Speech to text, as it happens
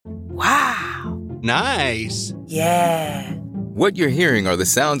Nice. Yeah. What you're hearing are the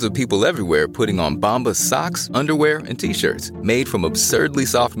sounds of people everywhere putting on Bombas socks, underwear, and T-shirts made from absurdly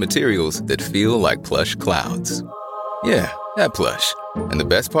soft materials that feel like plush clouds. Yeah, that plush. And the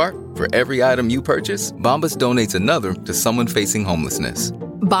best part? For every item you purchase, Bombas donates another to someone facing homelessness.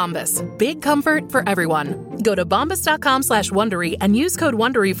 Bombas. Big comfort for everyone. Go to bombas.com/Wondery and use code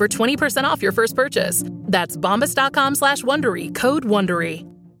Wondery for 20% off your first purchase. That's bombas.com/Wondery, code Wondery.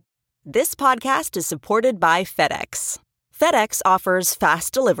 This podcast is supported by FedEx. FedEx offers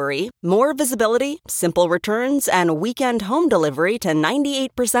fast delivery, more visibility, simple returns, and weekend home delivery to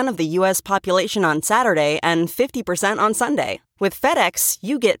 98% of the U.S. population on Saturday and 50% on Sunday. With FedEx,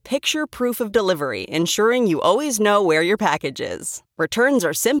 you get picture proof of delivery, ensuring you always know where your package is. Returns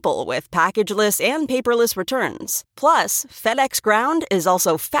are simple with packageless and paperless returns. Plus, FedEx Ground is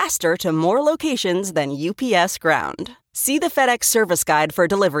also faster to more locations than UPS Ground. See the FedEx service guide for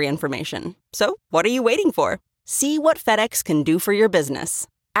delivery information. So, what are you waiting for? See what FedEx can do for your business.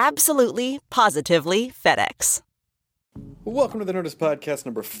 Absolutely, positively FedEx. Welcome to the Nerdist Podcast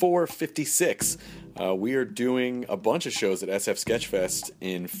number 456. We are doing a bunch of shows at SF Sketchfest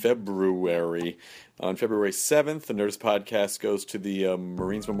in February. On February 7th, the Nerdist Podcast goes to the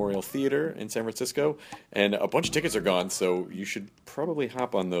Marines Memorial Theater in San Francisco, and a bunch of tickets are gone, so you should probably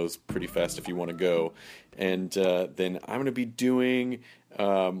hop on those pretty fast if you want to go. And then I'm going to be doing...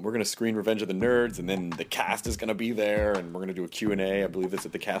 we're going to screen Revenge of the Nerds, and then the cast is going to be there, and we're going to do a Q&A. I believe it's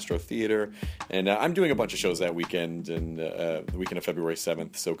at the Castro Theater. And I'm doing a bunch of shows that weekend, and the weekend of February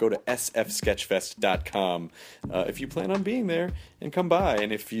 7th. So go to sfsketchfest.com if you plan on being there, and come by.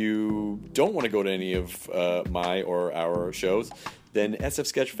 And if you don't want to go to any of my or our shows, then SF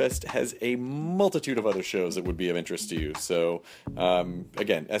Sketchfest has a multitude of other shows that would be of interest to you. So,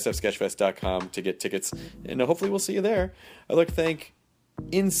 again, sfsketchfest.com to get tickets, and hopefully we'll see you there. I'd like to thank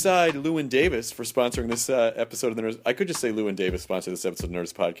Inside Llewyn Davis for sponsoring this episode of the Nerds. I could just say Llewyn Davis sponsored this episode of the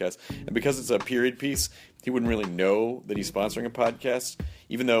Nerds Podcast, and because it's a period piece, he wouldn't really know that he's sponsoring a podcast,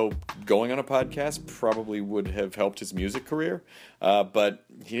 even though going on a podcast probably would have helped his music career, but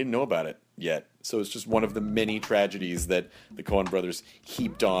he didn't know about it yet. So it's just one of the many tragedies that the Coen brothers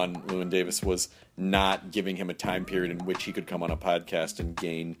heaped on Llewyn Davis, was not giving him a time period in which he could come on a podcast and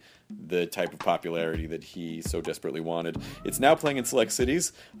gain the type of popularity that he so desperately wanted. It's now playing in select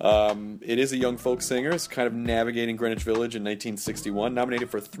cities. It is a young folk singer. It's kind of navigating Greenwich Village in 1961. Nominated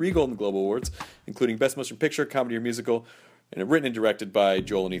for 3 Golden Globe Awards, including Best Motion Picture, Comedy or Musical, and written and directed by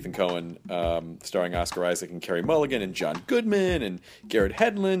Joel and Ethan Coen, starring Oscar Isaac and Carey Mulligan and John Goodman and Garrett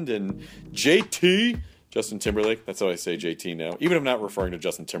Hedlund and JT, Justin Timberlake. That's how I say JT now. Even if I'm not referring to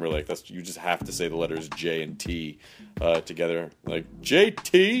Justin Timberlake, you just have to say the letters J and T together. Like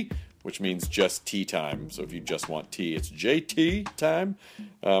JT, which means just tea time. So if you just want tea, it's JT time.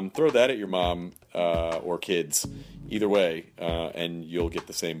 Throw that at your mom or kids. Either way, and you'll get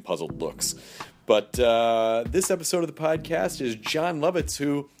the same puzzled looks. But this episode of the podcast is Jon Lovitz,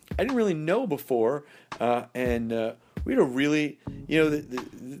 who I didn't really know before. And we had a really,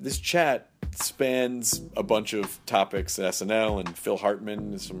 this chat spans a bunch of topics, SNL and Phil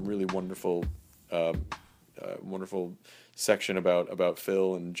Hartman, some really wonderful section about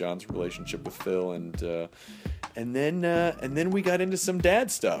Phil and John's relationship with Phil, and then we got into some dad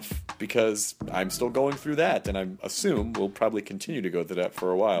stuff, because I'm still going through that, and I assume we'll probably continue to go through that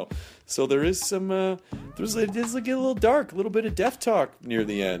for a while. So there is some it does get a little dark, a little bit of death talk near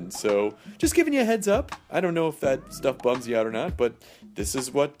the end. So just giving you a heads up. I don't know if that stuff bums you out or not, but this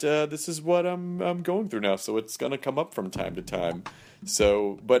is what I'm going through now. So it's gonna come up from time to time.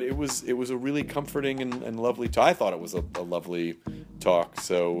 So, but it was a really comforting and lovely talk. I thought it was a lovely talk.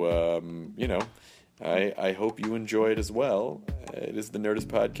 So, I hope you enjoy it as well. It is the Nerdist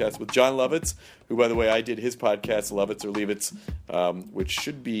Podcast with Jon Lovitz, who, by the way, I did his podcast, Lovitz or Leavitz, which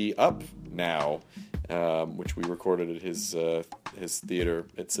should be up now, which we recorded at his theater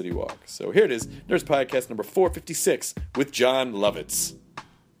at City Walk. So here it is, Nerdist Podcast number 456 with Jon Lovitz.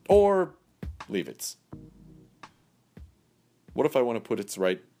 Or Leavitz. What if I want to put it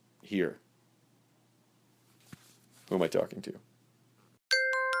right here? Who am I talking to?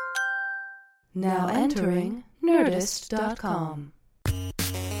 Now entering Nerdist.com.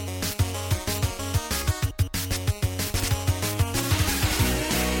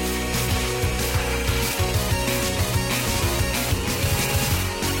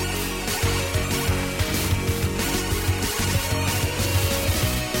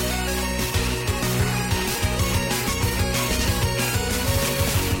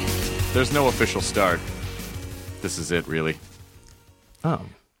 There's no official start. This is it, really. Oh.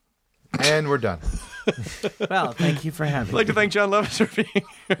 And we're done. Well, thank you for having I'd like to me. thank John Lovitz for being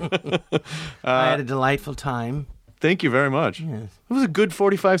here. I had a delightful time. Thank you very much. Yes. It was a good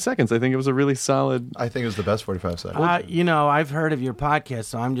 45 seconds. I think it was a really solid... I think it was the best 45 seconds. I've heard of your podcast,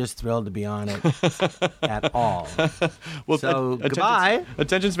 so I'm just thrilled to be on it at all. Well, So, goodbye.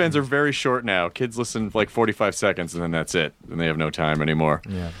 Attention spans are very short now. Kids listen for like 45 seconds, and then that's it. And they have no time anymore.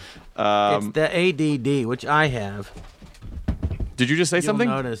 Yeah. It's the ADD, which I have. Did you just say You'll something?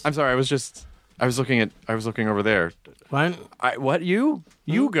 notice. I'm sorry. I was looking over there. What? What, you?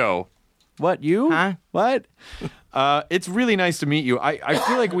 You go. What, you? Huh? What? It's really nice to meet you. I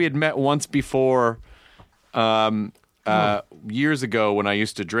feel like we had met once before. Years ago, when I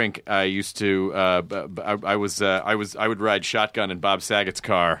used to drink, I used to. I would ride shotgun in Bob Saget's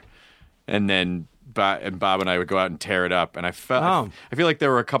car, and then Bob and I would go out and tear it up. And I feel like there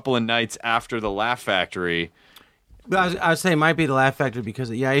were a couple of nights after the Laugh Factory. Well, I would say it might be the Laugh Factory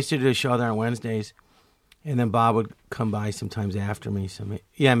because, I used to do a show there on Wednesdays, and then Bob would come by sometimes after me. So,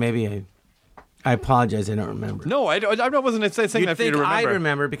 maybe I apologize. I don't remember. No, I wasn't saying You'd that for you think to remember. I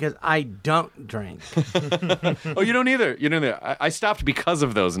remember because I don't drink. Oh, you don't either. You don't either. I stopped because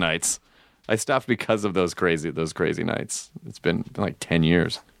of those nights. I stopped because of those crazy nights. It's been like 10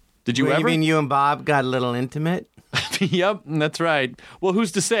 years. Did you Wait, ever? You mean you and Bob got a little intimate? Yep, that's right. Well,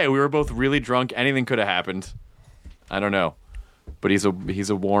 who's to say? We were both really drunk. Anything could have happened. I don't know. But he's a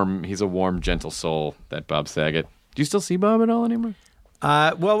warm, gentle soul, that Bob Saget. Do you still see Bob at all anymore?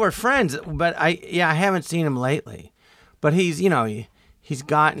 Well, we're friends, but I haven't seen him lately. But he's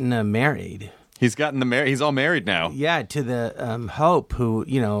gotten married. He's he's all married now. Yeah, to the Hope, who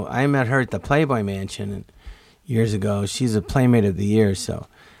I met her at the Playboy Mansion years ago. She's a Playmate of the Year. So,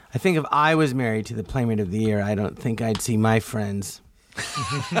 I think if I was married to the Playmate of the Year, I don't think I'd see my friends.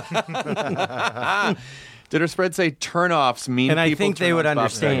 Did her spread say turnoffs mean? And I people think they turn would off Bob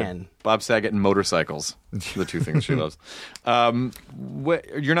understand. Saget? Bob Saget and motorcycles, the two things she loves.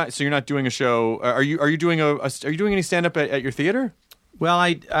 You're not doing a show. Are you doing are you doing any stand up at your theater? Well,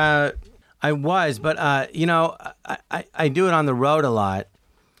 I was, but I do it on the road a lot.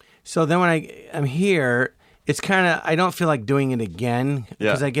 So then when I'm here, it's kind of I don't feel like doing it again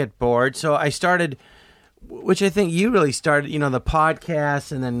because I get bored. So I started, which I think you really started. The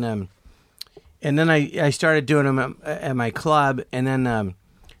podcast, and then I started doing them at my club, and then I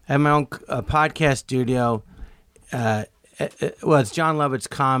have my own podcast studio. It's John Lovitz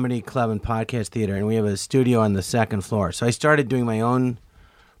Comedy Club and Podcast Theater, and we have a studio on the second floor. So I started doing my own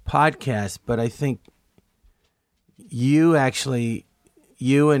podcast, but I think you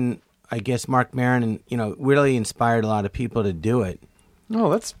and I guess Mark Maron really inspired a lot of people to do it. Oh,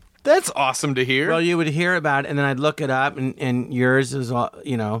 that's awesome to hear. Well, you would hear about it, and then I'd look it up, and yours is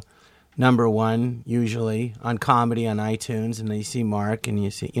number one usually on comedy on iTunes, and then you see Mark, and you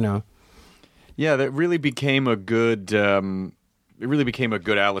see Yeah, that really became a good. It really became a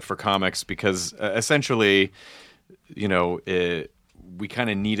good outlet for comics because essentially, we kind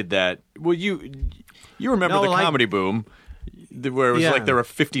of needed that. Well, you remember the comedy boom, where it was like there were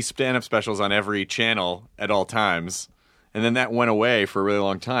 50 stand-up specials on every channel at all times. And then that went away for a really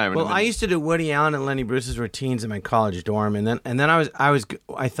long time. Well, I used to do Woody Allen and Lenny Bruce's routines in my college dorm, and then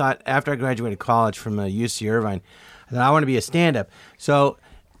I thought after I graduated college from UC Irvine, I thought I want to be a stand-up. So,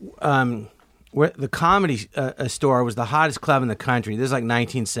 where the Comedy Store was the hottest club in the country. This is like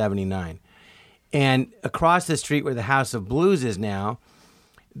 1979, and across the street where the House of Blues is now,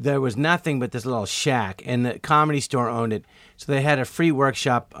 there was nothing but this little shack, and the Comedy Store owned it. So they had a free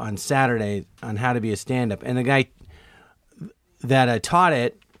workshop on Saturday on how to be a stand-up, and the guy that taught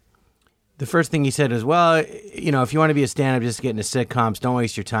it, the first thing he said was, well, if you want to be a stand-up, just get into sitcoms. Don't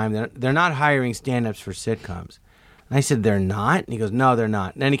waste your time. They're not hiring stand-ups for sitcoms. And I said, they're not? And he goes, no, they're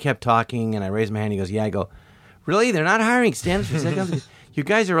not. And then he kept talking, and I raised my hand. He goes, yeah. I go, really? They're not hiring stand-ups for sitcoms? You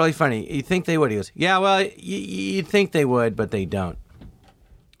guys are really funny. You think they would? He goes, yeah, well, you'd think they would, but they don't.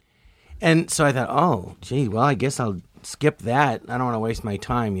 And so I thought, oh, gee, well, I guess I'll skip that. I don't want to waste my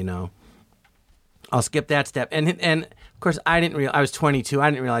time, I'll skip that step. And of course, I was 22.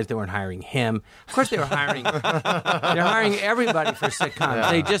 I didn't realize they weren't hiring him. Of course, they were hiring. They're hiring everybody for sitcoms.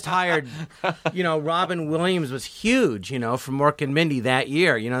 Yeah. They just hired, Robin Williams was huge, from Mork and Mindy that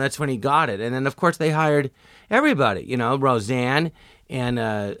year. That's when he got it. And then, of course, they hired everybody. Roseanne and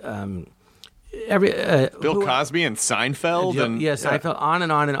Bill Cosby and Seinfeld Seinfeld, on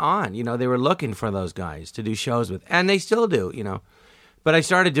and on and on. They were looking for those guys to do shows with, and they still do. But I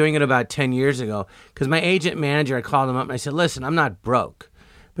started doing it about 10 years ago because my agent manager, I called him up and I said, listen, I'm not broke,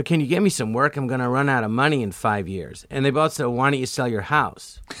 but can you get me some work? I'm going to run out of money in 5 years. And they both said, why don't you sell your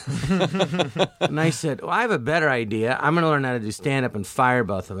house? And I said, well, I have a better idea. I'm going to learn how to do stand-up and fire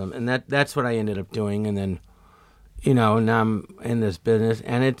both of them. And that's what I ended up doing. And then, now I'm in this business.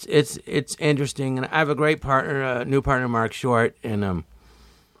 And it's interesting. And I have a great partner, a new partner, Mark Short. And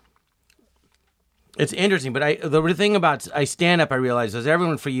it's interesting. But the thing about stand-up I realized was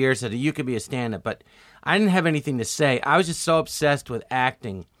everyone for years said, you could be a stand-up. But I didn't have anything to say. I was just so obsessed with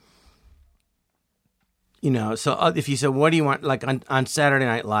acting. So if you said, what do you want, like on Saturday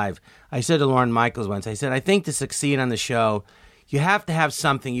Night Live, I said to Lorne Michaels once, I said, I think to succeed on the show, you have to have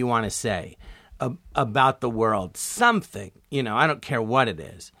something you want to say about the world. Something, I don't care what it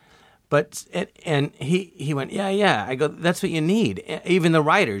is. But, and he went, yeah. I go, that's what you need. Even the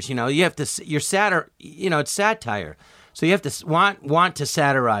writers, you have to, it's satire. So you have to want to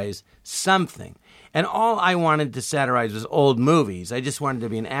satirize something. And all I wanted to satirize was old movies. I just wanted to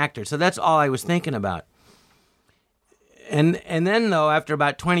be an actor. So that's all I was thinking about. And then, though, after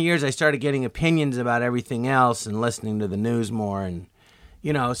about 20 years, I started getting opinions about everything else and listening to the news more. And,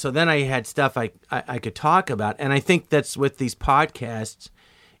 so then I had stuff I could talk about. And I think that's with these podcasts,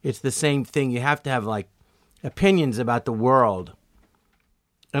 it's the same thing. You have to have, like, opinions about the world.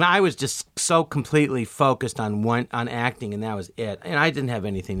 And I was just so completely focused on acting, and that was it. And I didn't have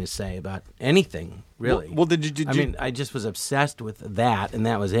anything to say about anything, really. Well, I just was obsessed with that, and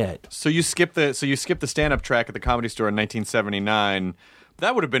that was it. So you skipped the stand-up track at the Comedy Store in 1979.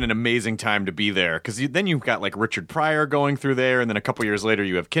 That would have been an amazing time to be there, because then you've got like Richard Pryor going through there, and then a couple years later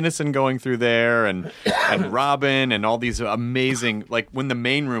you have Kinison going through there, and Robin, and all these amazing, like when the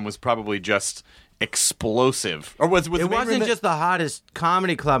main room was probably just explosive. Or was it wasn't just the hottest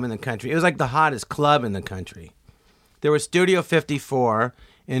comedy club in the country. It was like the hottest club in the country. There was Studio 54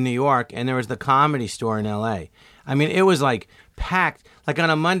 in New York, and there was the Comedy Store in L.A. I mean, it was like packed. Like on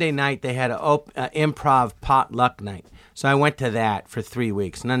a Monday night, they had an improv potluck night. So I went to that for 3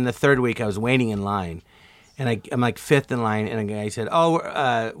 weeks. And then the third week, I was waiting in line. And I'm like fifth in line, and a guy said,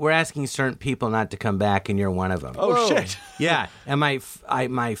 we're asking certain people not to come back, and you're one of them. Oh, shit. Yeah, and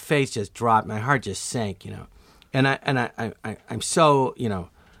my face just dropped. My heart just sank, And I'm so,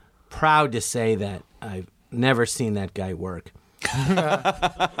 proud to say that I've never seen that guy work.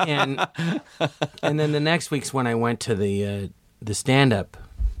 and then the next week's when I went to the stand-up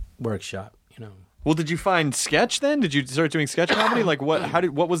workshop, Well, did you find sketch then? Did you start doing sketch comedy? Like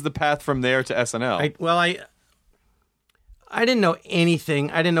what was the path from there to SNL? I didn't know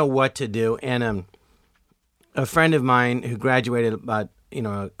anything. I didn't know what to do. And a friend of mine who graduated about,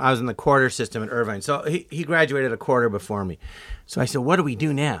 I was in the quarter system at Irvine. So he graduated a quarter before me. So I said, what do we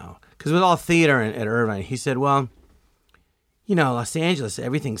do now? Because it was all theater at Irvine. He said, well, Los Angeles,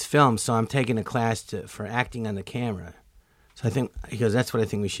 everything's filmed, so I'm taking a class for acting on the camera. So he goes, that's what I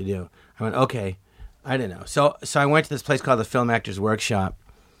think we should do. I went, okay. I didn't know. So I went to this place called the Film Actors Workshop,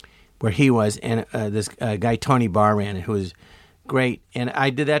 where he was, and this guy Tony Barr ran it, who was great. And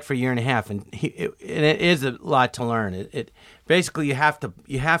I did that for a year and a half, and it is a lot to learn. It basically you have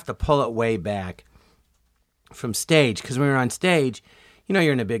to pull it way back from stage, because when you're on stage,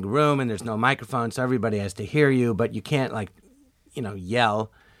 you're in a big room and there's no microphone, so everybody has to hear you, but you can't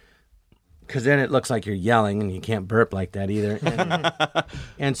yell. Because then it looks like you're yelling, and you can't burp like that either.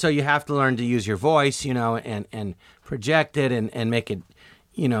 And so you have to learn to use your voice, and project it and make it,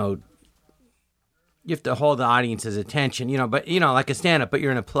 you have to hold the audience's attention, but, like a stand-up, but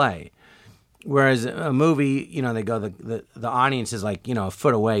you're in a play. Whereas a movie, they go, the audience is like, a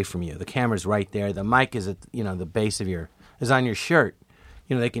foot away from you. The camera's right there. The mic is at, the base of is on your shirt.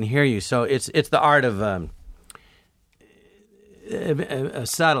 They can hear you. So it's the art of a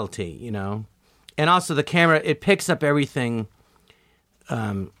subtlety, and also the camera, it picks up everything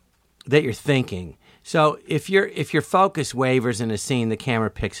that you're thinking. So if your focus wavers in a scene, the camera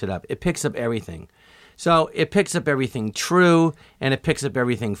picks it up. It picks up everything. So it picks up everything true, and it picks up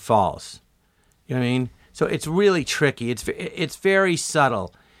everything false. You know what I mean? So it's really tricky. It's very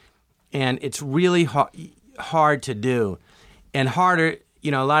subtle, and it's really hard to do, and harder. A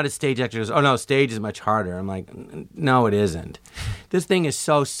lot of stage actors go, oh, no, stage is much harder. I'm like, no, it isn't. This thing is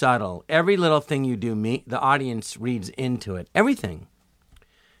so subtle. Every little thing you do, the audience reads into it. Everything.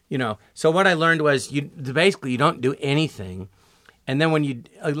 So what I learned was basically you don't do anything, and then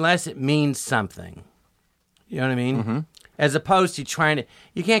unless it means something. You know what I mean? Mm-hmm. As opposed to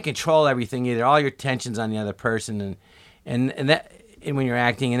you can't control everything either. All your attention's on the other person, and when you're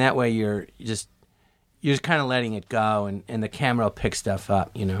acting, and that way you're just kind of letting it go, and the camera will pick stuff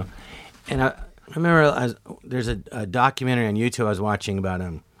up, And I remember there's a documentary on YouTube I was watching about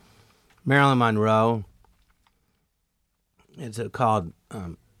Marilyn Monroe. It's called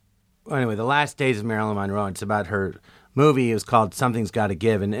anyway, The Last Days of Marilyn Monroe. It's about her movie. It was called Something's Got to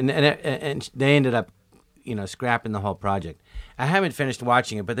Give, and they ended up, scrapping the whole project. I haven't finished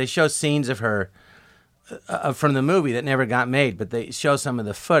watching it, but they show scenes of her from the movie that never got made. But they show some of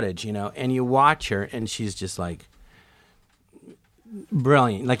the footage, and you watch her, and she's just like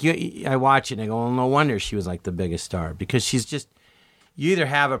brilliant. Like I watch it and I go, well, no wonder she was like the biggest star, because she's just, you either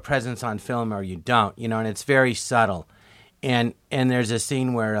have a presence on film or you don't, and it's very subtle. And there's a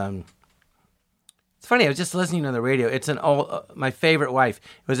scene where it's funny. I was just listening to the radio. It's an old My Favorite Wife.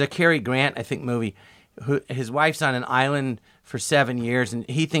 It was a Cary Grant, I think, movie. His wife's on an island for 7 years, and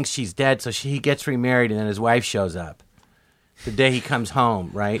he thinks she's dead. So he gets remarried, and then his wife shows up the day he comes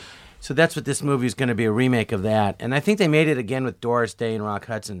home. Right. So that's what this movie is going to be, a remake of that. And I think they made it again with Doris Day and Rock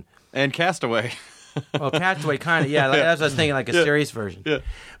Hudson. And Castaway. Well, Castaway, kind of, yeah. That's what I was thinking, like a serious version. Yeah.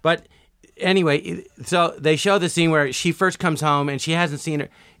 But anyway, so they show the scene where she first comes home and she hasn't seen her.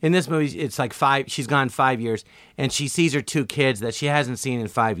 In this movie, it's like she's gone 5 years, and she sees her 2 kids that she hasn't seen in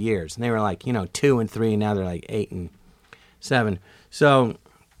 5 years. And they were like, 2 and 3, and now they're like 8 and 7. So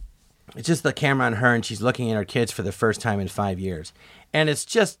it's just the camera on her, and she's looking at her kids for the first time in 5 years. And it's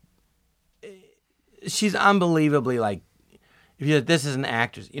just, she's unbelievably like, this is an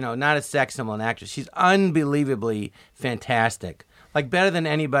actress, not a sex symbol, an actress. She's unbelievably fantastic. Like, better than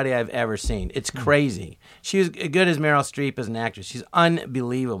anybody I've ever seen. It's crazy. She was good as Meryl Streep as an actress. She's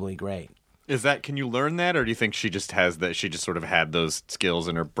unbelievably great. Can you learn that, or do you think she just has that? She just sort of had those skills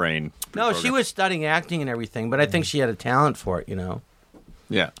in her brain? No, she was studying acting and everything, but I think she had a talent for it,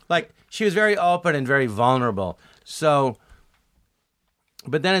 Yeah. Like, she was very open and very vulnerable. So,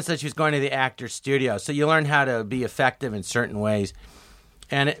 but then it said she was going to the actor's studio. So you learn how to be effective in certain ways.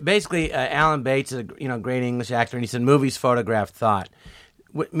 And basically, Alan Bates is a great English actor, and he said movies photograph thought,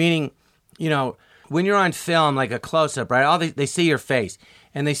 meaning, when you're on film, like a close-up, right? They see your face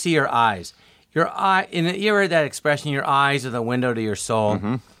and they see your eyes. You ever heard that expression? Your eyes are the window to your soul.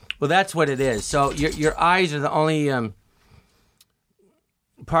 Mm-hmm. Well, that's what it is. So your eyes are the only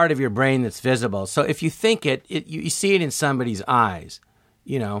part of your brain that's visible. So if you think you see it in somebody's eyes,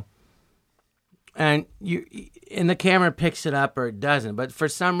 and the camera picks it up or it doesn't. But for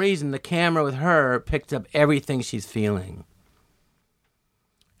some reason, the camera with her picked up everything she's feeling.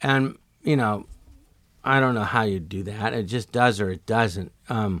 And, I don't know how you do that. It just does or it doesn't.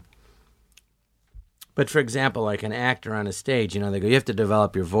 But for example, like an actor on a stage, they go, you have to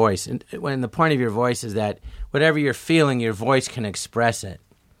develop your voice. And when the point of your voice is that whatever you're feeling, your voice can express it.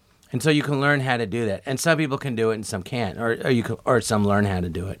 And so you can learn how to do that. And some people can do it and some can't. Or some learn how to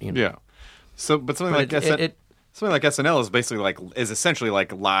do it. Yeah. So, but something like SNL is essentially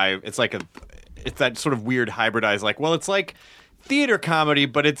like live. It's that sort of weird hybridized, it's like theater comedy,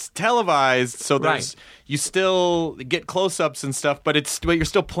 but it's televised. So you still get close-ups and stuff, but you're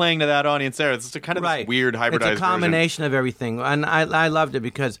still playing to that audience there. It's just kind of this weird hybridized. It's a combination of everything, and I loved it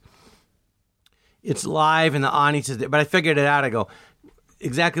because it's live and the audience is there. But I figured it out. I go,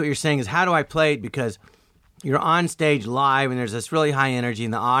 exactly what you're saying is, how do I play it? Because you're on stage live, and there's this really high energy,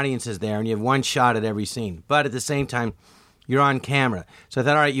 and the audience is there, and you have one shot at every scene. But at the same time, you're on camera. So I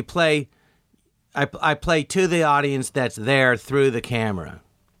thought, all right, you play. I play to the audience that's there through the camera.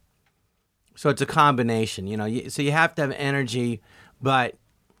 So it's a combination, So you have to have energy, but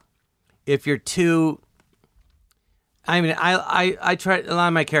if you're too, I try, a lot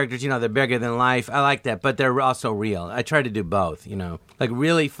of my characters, they're bigger than life. I like that, but they're also real. I try to do both, like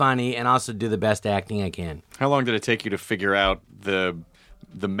really funny and also do the best acting I can. How long did it take you to figure out the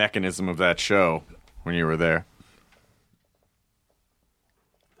mechanism of that show when you were there?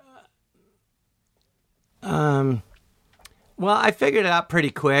 Well, I figured it out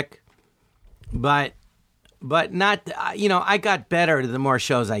pretty quick, but not, I got better the more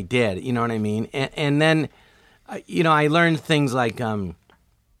shows I did, you know what I mean? And then, I learned things like, there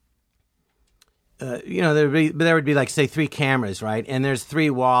would be like, say, 3 cameras, right? And there's 3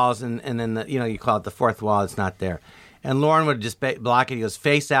 walls, and then, you call it the 4th wall, it's not there. And Lauren would just block it. He goes,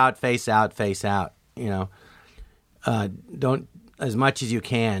 face out, face out, face out, don't, as much as you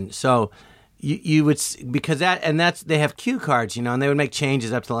can. So you would, because they have cue cards, and they would make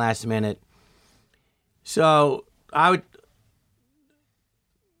changes up to the last minute. So the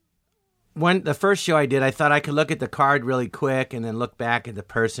first show I did, I thought I could look at the card really quick and then look back at the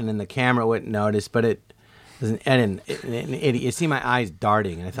person, and the camera wouldn't notice, but it was an idiot. You see my eyes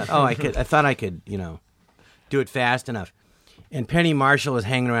darting, and I thought, I thought I could, do it fast enough. And Penny Marshall was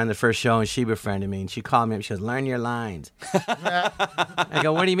hanging around the first show, and she befriended me, and she called me up. She goes, learn your lines. I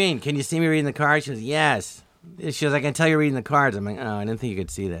go, what do you mean? Can you see me reading the cards? She goes, yes. She goes, I can tell you're reading the cards. I'm like, oh, I didn't think you could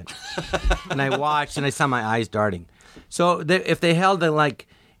see that. And I watched, and I saw my eyes darting. So if they held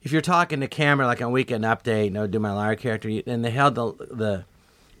if you're talking to camera like on Weekend Update, and I would do my liar character, and they held the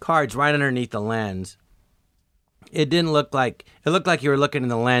cards right underneath the lens. It looked like you were looking in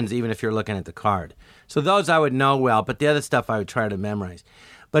the lens, even if you're looking at the card. So those I would know well, but the other stuff I would try to memorize.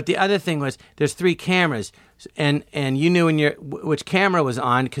 But the other thing was there's 3 cameras, and you knew which camera was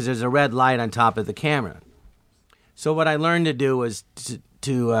on because there's a red light on top of the camera. So what I learned to do was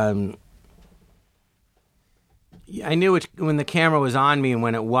I knew when the camera was on me and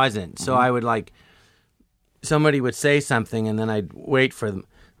when it wasn't. So I would somebody would say something, and then I'd wait for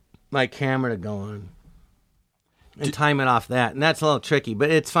my camera to go on and time it off that. And that's a little tricky, but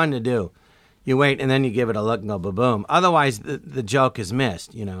it's fun to do. You wait, and then you give it a look and go ba-boom. Otherwise, the joke is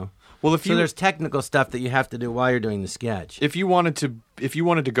missed, Well, so there's technical stuff that you have to do while you're doing the sketch. If you wanted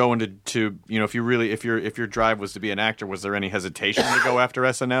to go into if your drive was to be an actor, was there any hesitation to go after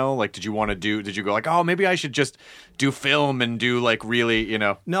SNL? Like, did you go like, oh, maybe I should just do film and do really,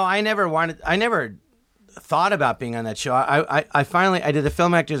 No, I never thought about being on that show. I finally did the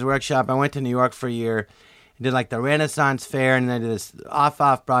Film Actors Workshop. I went to New York for a year. I did the Renaissance Fair, and then I did this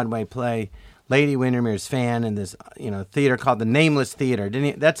off Broadway play, Lady Windermere's Fan, in this theater called the Nameless Theater.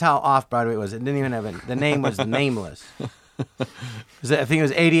 That's how off Broadway it was. It didn't even have the name was Nameless. I think it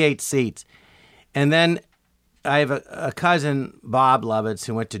was 88 seats. And then I have a cousin, Bob Lovitz,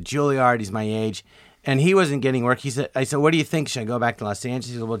 who went to Juilliard. He's my age, and he wasn't getting work. I said, what do you think? Should I go back to Los Angeles?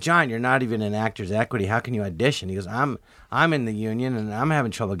 He said, well, John, you're not even in Actors Equity. How can you audition? He goes, I'm in the union, and I'm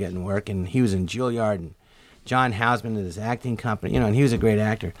having trouble getting work. And he was in Juilliard, and John Houseman at his acting company, and he was a great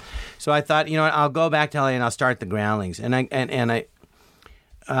actor. So I thought, I'll go back to LA and I'll start the Groundlings. And I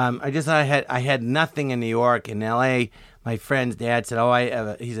just thought I had nothing in New York. In LA, my friend's dad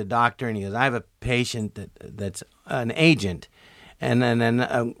said, he's a doctor, and he goes, I have a patient that's an agent. And then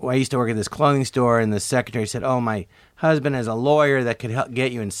I used to work at this clothing store, and the secretary said, oh, my husband has a lawyer that could help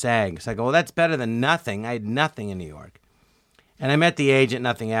get you in SAG. So I go, well, that's better than nothing. I had nothing in New York. And I met the agent,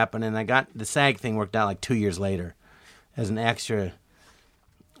 nothing happened, and I got the SAG thing worked out 2 years later as an extra.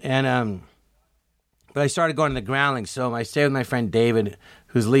 And but I started going to the Groundlings, so I stayed with my friend David,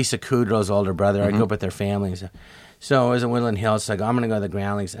 who's Lisa Kudrow's older brother. I grew up with their family. So I was in Woodland Hills, so I go, I'm going to go to the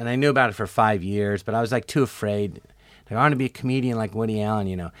Groundlings. And I knew about it for 5 years, but I was too afraid. I want to be a comedian like Woody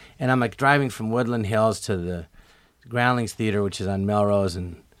Allen, And I'm driving from Woodland Hills to the Groundlings Theater, which is on Melrose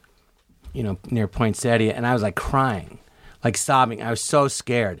and, near Poinsettia, and I was crying. Sobbing. I was so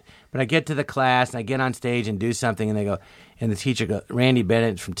scared. But I get to the class, and I get on stage and do something, and they go, and the teacher goes, Randy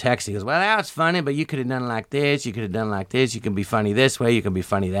Bennett from Texas, he goes, well, that was funny, but you could have done it like this, you could have done it like this, you can be funny this way, you can be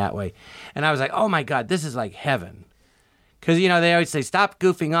funny that way. And I was like, oh my God, this is like heaven. Because, they always say, stop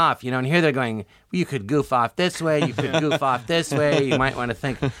goofing off, and here they're going, well, you could goof off this way, you could goof off this way, you might want to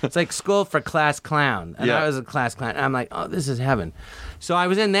think. It's like school for class clown. And I was a class clown. And I'm like, oh, this is heaven. So I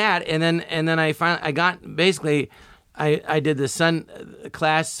was in that, and then I got, basically, I did the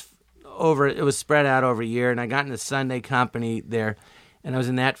class over, it was spread out over a year, and I got in the Sunday company there, and I was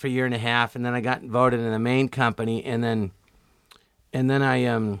in that for a year and a half, and then I got voted in the main company, and then I,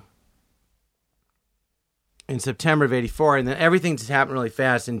 in September of 84, and then everything just happened really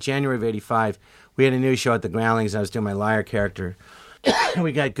fast. In January of 85, we had a new show at the Groundlings. I was doing my liar character.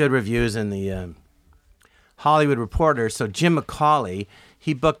 We got good reviews in the Hollywood Reporter, so Jim McCauley,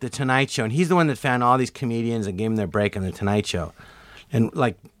 he booked The Tonight Show, and he's the one that found all these comedians and gave them their break on The Tonight Show. And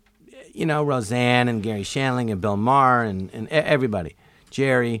Roseanne and Gary Shandling and Bill Maher and everybody.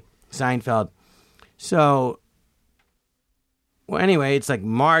 Jerry, Seinfeld. So, well, anyway, it's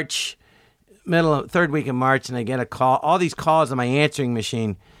March, third week of March, and I get a call, all these calls on my answering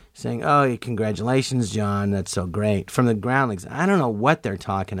machine saying, oh, congratulations, John, that's so great, from the Groundlings. I don't know what they're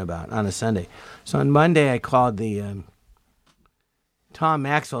talking about on a Sunday. So on Monday, I called the... Tom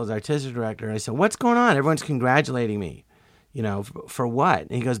Maxwell is artistic director. I said, what's going on? Everyone's congratulating me, for what?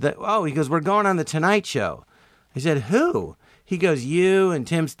 And he goes, we're going on The Tonight Show. I said, who? He goes, you and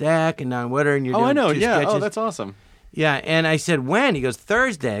Tim Stack and Don Witter, and you're doing I know, 2 yeah. sketches. Oh, that's awesome. Yeah, and I said, when? He goes,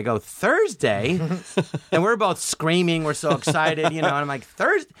 Thursday. I go, Thursday? And we're both screaming. We're so excited, and I'm like,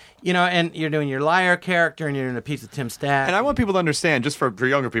 Thursday? And you're doing your liar character, and you're doing a piece with Tim Stack. And I want people to understand, just for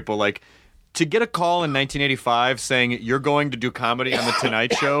younger people, to get a call in 1985 saying you're going to do comedy on The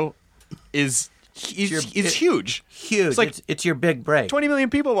Tonight Show is huge. Huge. It's it's your big break. 20 million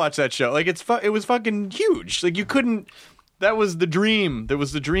people watch that show. It was fucking huge. You couldn't. That was the dream. That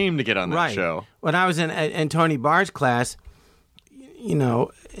was the dream to get on that show. When I was in Tony Barr's class, in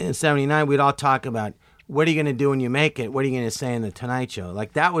 '79, we'd all talk about what are you going to do when you make it? What are you going to say in The Tonight Show?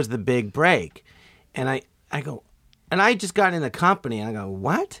 That was the big break. And I go, and I just got in the company, and I go,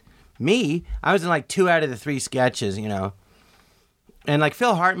 what? Me? I was in 2 out of the 3 sketches, And like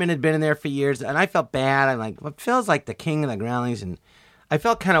Phil Hartman had been in there for years, and I felt bad. I'm like, well, Phil's like the king of the Groundlings, and I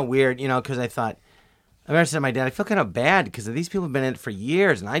felt kind of weird, because I thought, I remember saying to my dad, I feel kind of bad because these people have been in it for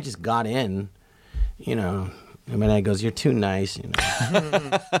years, and I just got in, And my dad goes, "You're too nice,"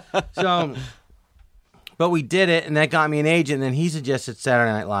 So, but we did it, and that got me an agent. And then he suggested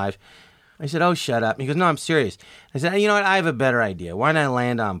Saturday Night Live. I said, "Oh, shut up." He goes, "No, I'm serious." I said, "You know what? I have a better idea. Why not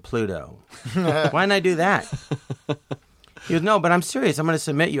land on Pluto? Why didn't I do that?" He goes, "No, but I'm serious. I'm going to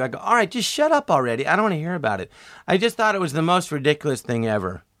submit you." I go, "All right, just shut up already. I don't want to hear about it." I just thought it was the most ridiculous thing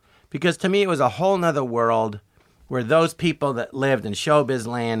ever. Because to me, it was a whole nother world where those people that lived in showbiz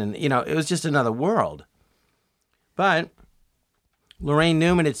land, and, it was just another world. But Lorraine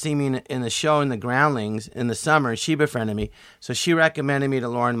Newman had seen me in the show in the Groundlings in the summer. She befriended me. So she recommended me to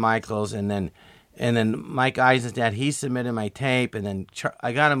Lorne Michaels, and then Mike Eisenstadt, he submitted my tape, and then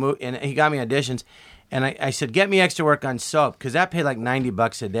I got him, and he got me auditions. And I said, "Get me extra work on soap," because that paid like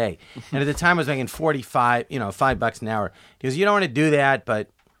 $90 a day. And at the time I was making $5 an hour. He goes, "You don't want to do that, but,"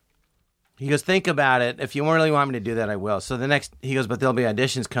 he goes, "think about it. If you really want me to do that, I will." So he goes, "But there'll be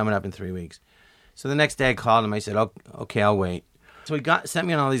auditions coming up in 3 weeks." So the next day I called him. I said, "Okay, I'll wait." So he sent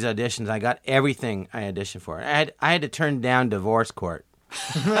me on all these auditions. I got everything I auditioned for. I had to turn down Divorce Court.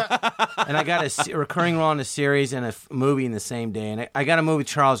 And I got a recurring role in a series and a movie in the same day. And I got a movie with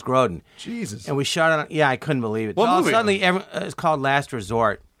Charles Grodin. Jesus. And we shot it on, I couldn't believe it. What movie? Suddenly, it's called Last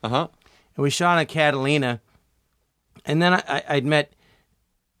Resort. Uh-huh. And we shot on Catalina. And then I'd met,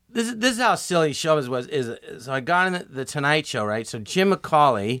 this is how silly showbiz was. So I got in the Tonight Show, right? So Jim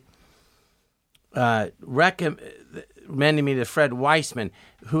McCauley recommended me to Fred Weissman,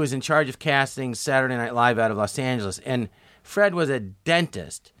 who was in charge of casting Saturday Night Live out of Los Angeles. And Fred was a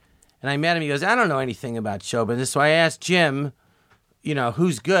dentist. And I met him. He goes, "I don't know anything about show business." So I asked Jim,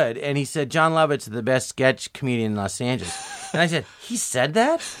 who's good? And he said, "John Lovitz is the best sketch comedian in Los Angeles." And I said, "He said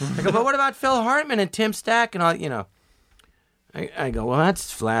that?" I go, "But what about Phil Hartman and Tim Stack and all, I go, "Well,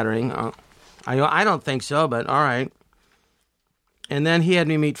 that's flattering." I go, "I don't think so, but all right." And then he had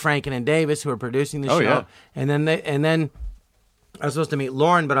me meet Franken and Davis, who were producing the show. Yeah. And then I was supposed to meet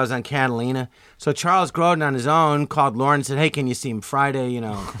Lorne, but I was on Catalina. So Charles Grodin on his own called Lorne and said, "Hey, can you see him Friday?"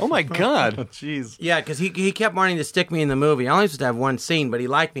 Oh my God. Jeez. Yeah, because he kept wanting to stick me in the movie. I only supposed to have one scene, but he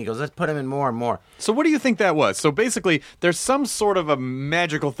liked me. He goes, "Let's put him in more and more." So what do you think that was? So basically, there's some sort of a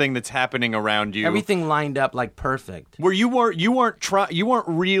magical thing that's happening around you. Everything lined up like perfect. Where you weren't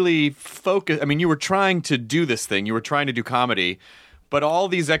really focused. I mean, you were trying to do this thing. You were trying to do comedy. But all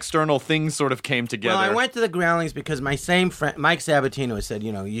these external things sort of came together. Well, I went to the Groundlings because my same friend, Mike Sabatino, said,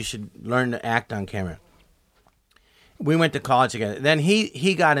 you should learn to act on camera. We went to college together. Then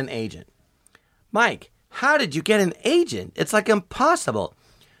he got an agent. "Mike, how did you get an agent? It's like impossible."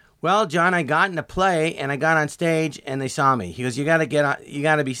 "Well, John, I got in a play and I got on stage and they saw me." He goes, "You got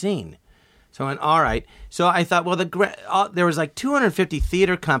to be seen." So I went, "All right." So I thought, well, there was like 250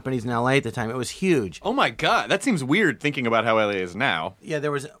 theater companies in LA at the time. It was huge. Oh my God, that seems weird thinking about how LA is now. Yeah,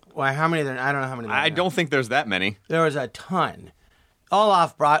 there was. Well, how many? I don't know how many. I don't think there's that many. There was a ton, all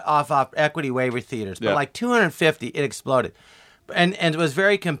off equity waiver theaters, but like 250, it exploded, and it was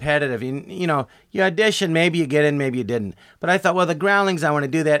very competitive. You audition, maybe you get in, maybe you didn't. But I thought, well, the Groundlings, I want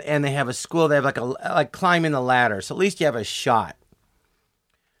to do that, and they have a school. They have like climbing the ladder, so at least you have a shot.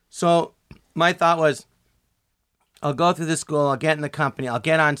 So my thought was, I'll go through the school, I'll get in the company, I'll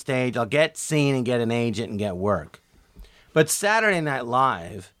get on stage, I'll get seen and get an agent and get work. But Saturday Night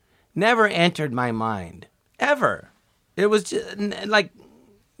Live never entered my mind, ever. It was just like,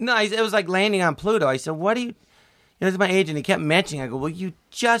 no, it was like landing on Pluto. I said, "What do you," this is my agent, he kept mentioning, I go, "Well, you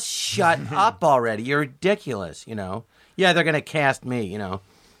just shut up already. You're ridiculous, Yeah, they're going to cast me,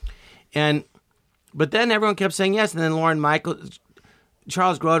 But then everyone kept saying yes, and then Lorne Michaels,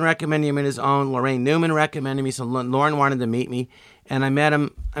 Charles Grodin recommended him in his own. Lorraine Newman recommended me, so Lorne wanted to meet me, and I met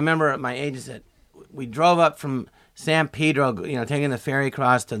him. I remember my agent said, we drove up from San Pedro, taking the ferry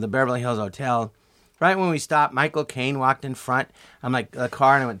across to the Beverly Hills Hotel. Right when we stopped, Michael Caine walked in front. I'm like, the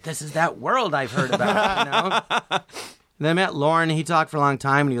car, and I went, "This is that world I've heard about," And then I met Lorne, he talked for a long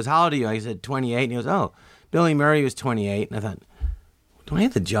time, and he goes, "How old are you?" I said, 28, and he goes, "Oh, Billy Murray was 28, and I thought, do I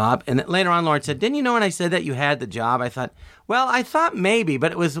have the job? And then later on, Lorne said, "Didn't you know when I said that you had the job?" I thought, well, I thought maybe,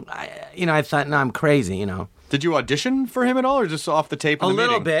 but it was, I thought, no, I'm crazy, Did you audition for him at all, or just off the tape? A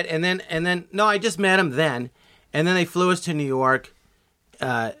little bit, and then, no, I just met him then, and then they flew us to New York.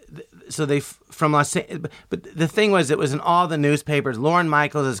 So they from Los Angeles, but the thing was, it was in all the newspapers. Lorne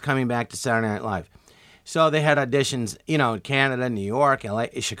Michaels is coming back to Saturday Night Live, so they had auditions, in Canada, New York, LA,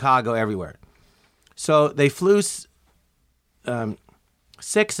 Chicago, everywhere. So they flew 6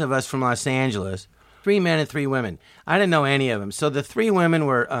 of us from Los Angeles 3 men and 3 women. I didn't know any of them. So the 3 women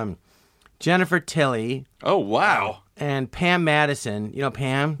were Jennifer Tilly Oh, wow. and Pam Madison. You know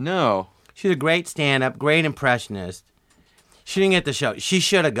Pam? No. She's a great stand-up, great impressionist. She didn't get the show. She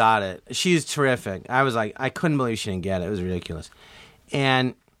should have got it. She's terrific. I was like, I couldn't believe she didn't get it. It was ridiculous.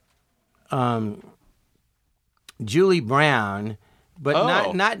 And Julie Brown,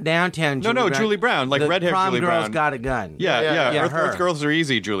 but not downtown Julie Brown. Julie Brown, like the red-haired Prom Julie Girls Brown. Got a Gun. Yeah. her. Earth Girls Are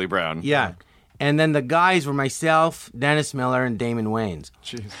Easy, Julie Brown. Yeah. And then the guys were myself, Dennis Miller, and Damon Wayans.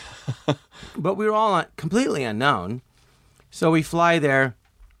 Jeez. But we were all completely unknown. So we fly there,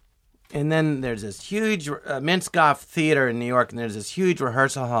 and then there's this huge Minskoff Theater in New York, and there's this huge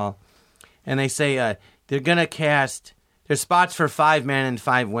rehearsal hall. And they say they're going to cast, there's spots for 5 men and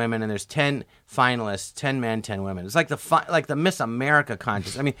 5 women, and there's 10 finalists, 10 men, 10 women. It's like the Miss America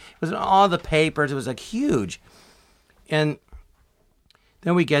contest. I mean, it was in all the papers. It was like huge. And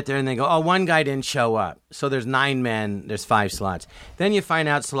then we get there, and they go, one guy didn't show up. So there's 9 men, there's 5 slots. Then you find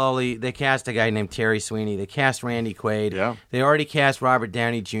out slowly they cast a guy named Terry Sweeney. They cast Randy Quaid. Yeah. They already cast Robert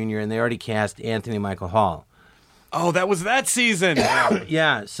Downey Jr., and they already cast Anthony Michael Hall. Oh, that was that season.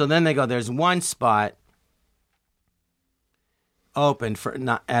 Yeah, so then they go, there's 1 spot open for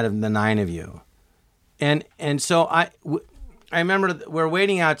out of the 9 of you. And so I remember we're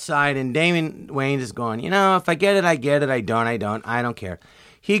waiting outside, and Damon Wayans is going, if I get it, I get it. I don't care.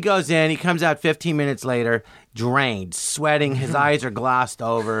 He goes in. He comes out 15 minutes later, drained, sweating. His eyes are glossed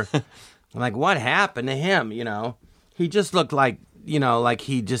over. I'm like, what happened to him? He just looked like, like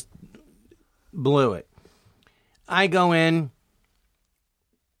he just blew it. I go in.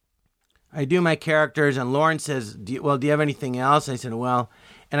 I do my characters, and Lauren says, do you have anything else? I said, well,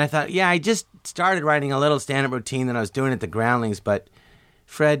 and I thought, I just started writing a little stand-up routine that I was doing at the Groundlings, but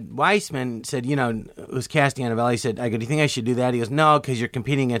Fred Weissman said, who's casting Annabelle, he said, I go, do you think I should do that? He goes, no, because you're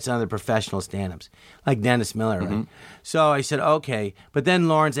competing against other professional stand-ups, like Dennis Miller, right? Mm-hmm. So I said, okay, but then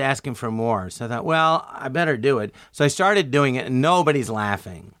Lauren's asking for more. So I thought, well, I better do it. So I started doing it, and nobody's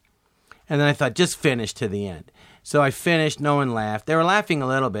laughing. And then I thought, just finish to the end. So I finished, no one laughed. They were laughing a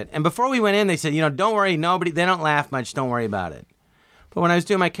little bit. And before we went in, they said, don't worry, they don't laugh much, don't worry about it. But when I was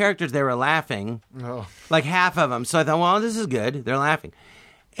doing my characters, they were laughing, like half of them. So I thought, well, this is good. They're laughing.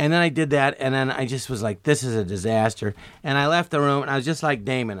 And then I did that, and then I just was like, this is a disaster. And I left the room, and I was just like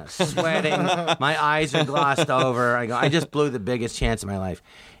Damon, sweating. My eyes are glossed over. I just blew the biggest chance of my life.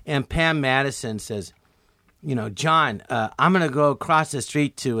 And Pam Madison says, John, I'm going to go across the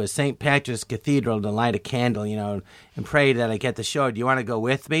street to St. Patrick's Cathedral to light a candle, and pray that I get the show. Do you want to go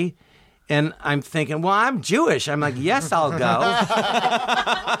with me? And I'm thinking, well, I'm Jewish. I'm like, yes, I'll go.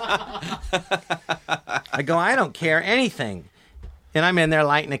 I go, I don't care anything. And I'm in there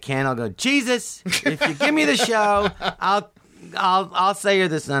lighting a candle. I go, Jesus, if you give me the show, I'll say you're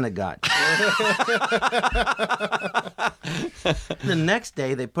the Son of God. The next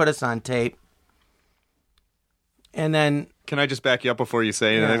day, they put us on tape. And then... Can I just back you up before you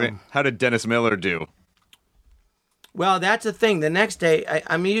say anything? How did Dennis Miller do? Well, that's the thing. The next day,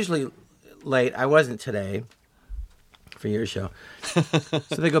 I'm usually late. I wasn't today for your show.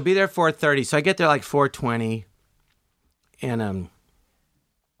 So they go, be there 4:30. So I get there like 4:20. And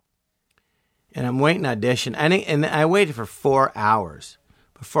I'm waiting to audition. And I waited for 4 hours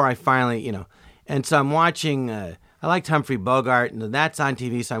before I finally, And so I'm watching... I liked Humphrey Bogart, and that's on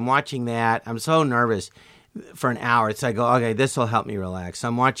TV, so I'm watching that. I'm so nervous for an hour. So I go, okay, this will help me relax. So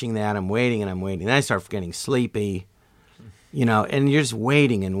I'm watching that. I'm waiting, and I'm waiting. Then I start getting sleepy, and you're just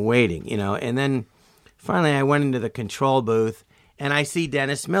waiting and waiting, And then finally I went into the control booth, and I see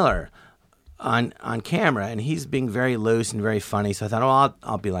Dennis Miller on camera, and he's being very loose and very funny. So I thought,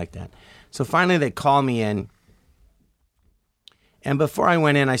 I'll be like that. So finally they call me in. And before I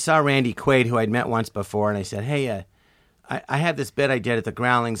went in, I saw Randy Quaid, who I'd met once before, and I said, hey, I had this bit I did at the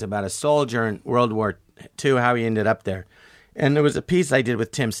Groundlings about a soldier in World War II, how he ended up there. And there was a piece I did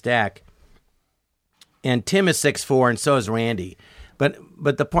with Tim Stack. And Tim is 6'4", and so is Randy. But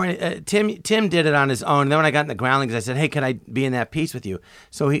the point, Tim did it on his own. And then when I got in the Groundlings, I said, hey, can I be in that piece with you?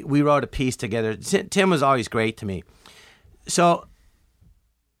 So we wrote a piece together. Tim was always great to me. So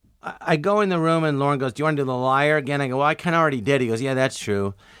I go in the room, and Lauren goes, do you want to do The Liar again? I go, well, I kind of already did. He goes, yeah, that's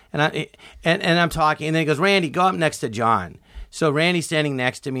true. And I'm talking, and then he goes, Randy, go up next to John. So Randy's standing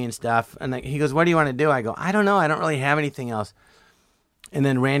next to me and stuff, and he goes, what do you want to do? I go, I don't know. I don't really have anything else. And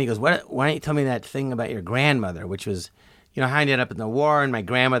then Randy goes, why don't you tell me that thing about your grandmother, which was, how I ended up in the war, and my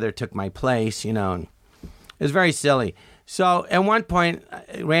grandmother took my place, and it was very silly. So at one point,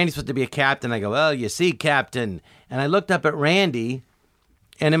 Randy's supposed to be a captain. I go, well, you see, Captain. And I looked up at Randy,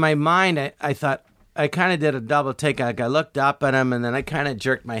 and in my mind, I thought, I kind of did a double take. Like I looked up at him, and then I kind of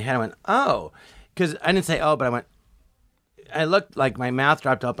jerked my head. I went, oh, because I didn't say, oh, but I looked like my mouth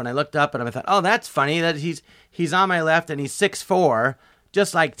dropped open. I looked up and I thought, oh, that's funny that he's on my left and he's 6'4",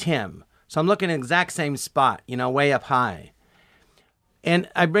 just like Tim. So I'm looking at the exact same spot, way up high. And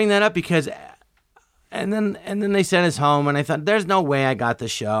I bring that up because, and then they sent us home, and I thought, there's no way I got the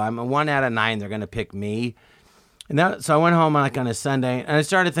show. I'm a 1 out of 9. They're going to pick me. So I went home on a Sunday, and I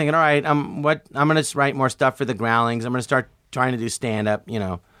started thinking, all right, I'm going to write more stuff for the Groundlings. I'm going to start trying to do stand-up,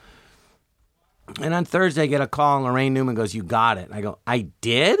 And on Thursday, I get a call, and Lorraine Newman goes, you got it. And I go, I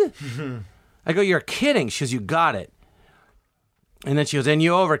did? I go, you're kidding. She goes, you got it. And then she goes, and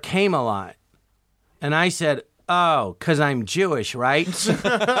you overcame a lot. And I said, oh, because I'm Jewish, right?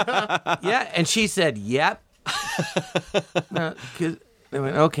 Yeah. And she said, yep. I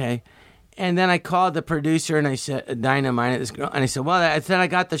went, okay. And then I called the producer and I said, Dynamite, this girl, and I said, well, I said I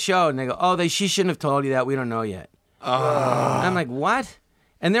got the show. And they go, oh, she shouldn't have told you that. We don't know yet. Oh. I'm like, what?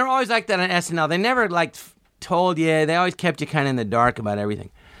 And they're always like that on SNL. They never told you. They always kept you kind of in the dark about everything.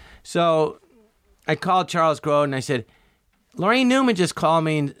 So I called Charles Grodin and I said, Lorraine Newman just called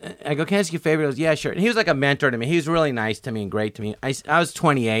me, and I go, can I ask you a favor? He goes, yeah, sure. And he was like a mentor to me. He was really nice to me and great to me. I was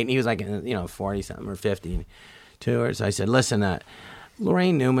 28, and he was like, 40-something or 50. So I said, listen,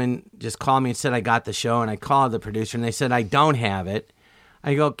 Lorraine Newman just called me and said I got the show, and I called the producer, and they said I don't have it.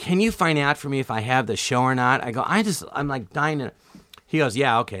 I go, can you find out for me if I have the show or not? I go, I'm like dying to. He goes,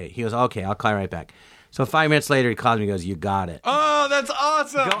 yeah, okay. He goes, okay, I'll call you right back. So 5 minutes later, he calls me and goes, you got it. Oh, that's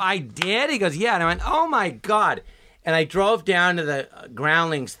awesome. I go, I did? He goes, yeah. And I went, oh, my God. And I drove down to the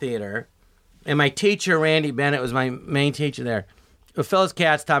Groundlings Theater, and my teacher, Randy Bennett, was my main teacher there. Well, Phyllis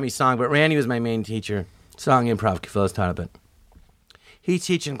Katz taught me song, but Randy was my main teacher. Song improv, Phyllis taught it, but he's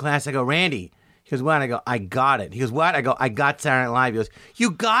teaching class. I go, Randy. He goes, what? I go, I got it. He goes, what? I go, I got Saturday Night Live. He goes, you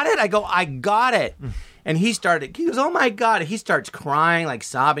got it? I go, I got it. And he goes, oh, my God. He starts crying, like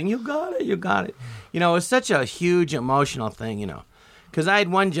sobbing. You got it. You got it. It was such a huge emotional thing, Because I had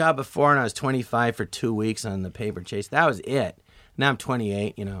one job before, and I was 25 for 2 weeks on the paper chase. That was it. Now I'm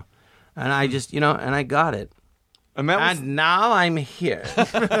 28, And I just, and I got it. And now I'm here.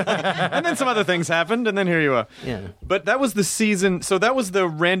 And then some other things happened, and then here you are. Yeah. But that was the season. So that was the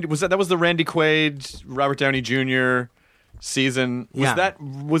Randy. That was the Randy Quaid, Robert Downey Jr. season.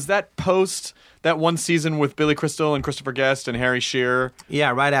 Was that post that one season with Billy Crystal and Christopher Guest and Harry Shearer?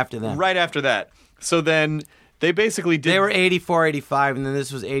 Yeah, right after that. Right after that. So then they basically did. They were 84, 85, and then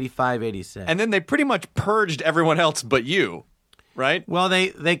this was 85, 86. And then they pretty much purged everyone else but you, right? Well,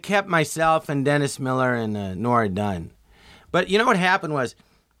 they kept myself and Dennis Miller and Nora Dunn. But you know what happened was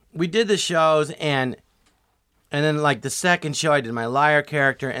we did the shows, and then the second show I did my liar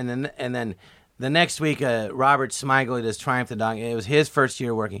character, and then the next week Robert Smigel did Triumph the Dog. It was his first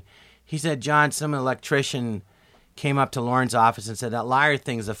year working. He said, John, some electrician came up to Lauren's office and said, that liar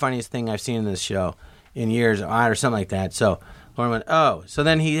thing is the funniest thing I've seen in this show in years, or something like that. So Lauren went, oh. So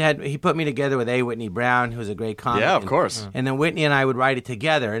then he put me together with A. Whitney Brown, who was a great comic. Yeah, of course. And then Whitney and I would write it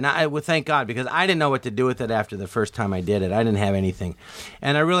together. And I would thank God, because I didn't know what to do with it after the first time I did it. I didn't have anything.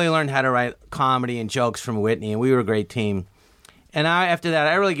 And I really learned how to write comedy and jokes from Whitney, and we were a great team. And after that,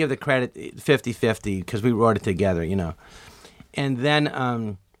 I really give the credit 50-50, because we wrote it together, And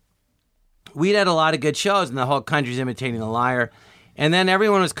then we'd had a lot of good shows, and the whole country's imitating The Liar. And then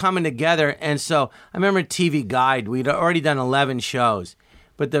everyone was coming together, and so I remember TV Guide, we'd already done 11 shows,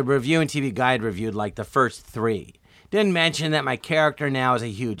 but the Review and TV Guide reviewed the first 3. Didn't mention that my character now is a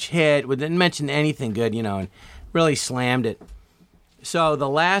huge hit, didn't mention anything good, and really slammed it. So the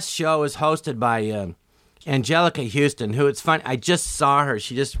last show was hosted by Angelica Houston, who, it's funny, I just saw her.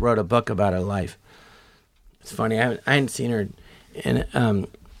 She just wrote a book about her life. It's funny, I hadn't seen her. And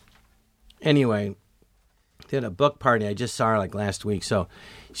anyway, did a book party. I just saw her last week. So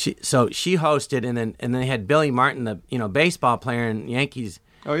she hosted, and then they had Billy Martin, the baseball player and Yankees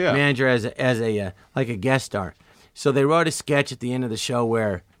manager, as a guest star. So they wrote a sketch at the end of the show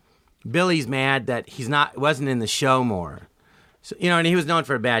where Billy's mad that wasn't in the show more. So, and he was known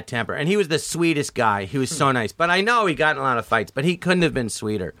for a bad temper, and he was the sweetest guy. He was so nice, but I know he got in a lot of fights, but he couldn't have been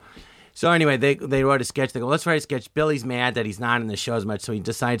sweeter. So anyway, they wrote a sketch. They go, let's write a sketch. Billy's mad that he's not in the show as much, so he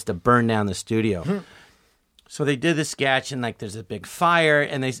decides to burn down the studio. So they did the sketch, and there's a big fire,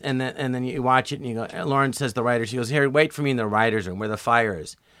 and then you watch it, and you go. Lauren says to the writers, she goes, here, wait for me in the writers' room where the fire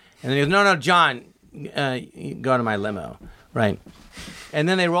is. And then he goes, no, John, you go to my limo, right? And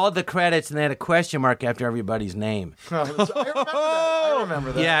then they rolled the credits, and they had a question mark after everybody's name. I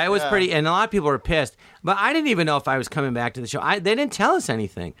remember that. Yeah, it was pretty, and a lot of people were pissed. But I didn't even know if I was coming back to the show. They didn't tell us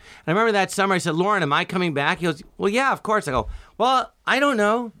anything. I remember that summer, I said, Lauren, am I coming back? He goes, well, yeah, of course. I go, well, I don't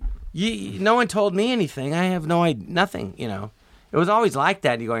know. No one told me anything. I have no idea, nothing, It was always like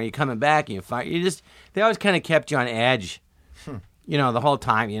that. You go, are you coming back? And you fight. They always kind of kept you on edge. You know, the whole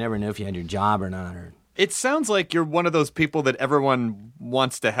time. You never knew if you had your job or not. It sounds like you're one of those people that everyone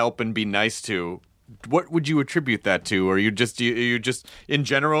wants to help and be nice to. What would you attribute that to? Or you just in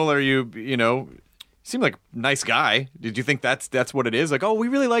general? Are you seem like a nice guy? Did you think that's what it is? Like, oh, we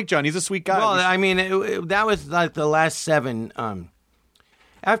really like John. He's a sweet guy. Well, I mean, that was like the last 7.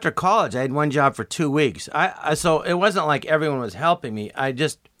 After college, I had one job for 2 weeks. So it wasn't like everyone was helping me. I'm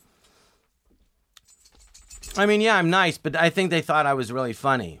nice, but I think they thought I was really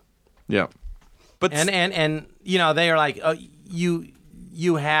funny. Yeah. But and they are like, oh,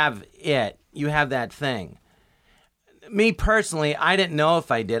 you have it. You have that thing. Me personally, I didn't know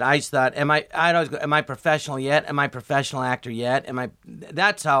if I did. I just thought, am I professional yet? Am I a professional actor yet?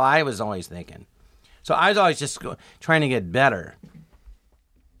 That's how I was always thinking. So I was always just trying to get better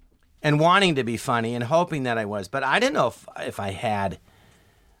and wanting to be funny and hoping that I was. But I didn't know if I had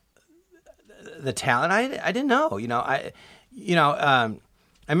the talent. I didn't know. I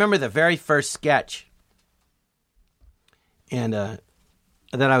remember the very first sketch and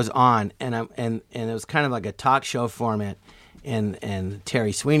that I was on, and it was kind of like a talk show format, and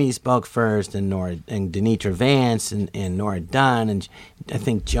Terry Sweeney spoke first, and Denitra Vance, and Nora Dunn, and I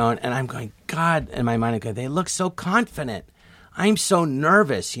think Joan, and I'm going, God, in my mind, they look so confident. I'm so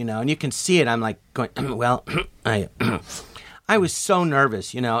nervous, and you can see it. I'm like going, well, I was so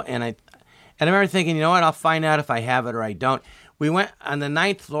nervous, and I remember thinking, you know what, I'll find out if I have it or I don't. We went on the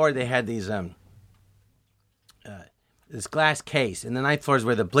 9th floor. They had these this glass case, and the 9th floor is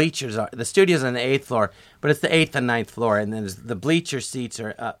where the bleachers are. The studio's on the 8th floor, but it's the 8th and 9th floor, and then the bleacher seats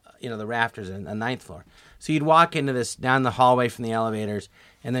are, the rafters are on the 9th floor. So you'd walk into this down the hallway from the elevators,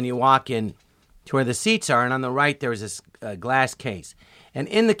 and then you walk in to where the seats are, and on the right there was this glass case, and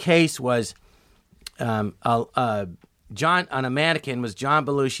in the case was John on a mannequin was John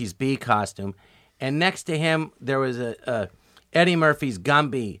Belushi's bee costume, and next to him there was a Eddie Murphy's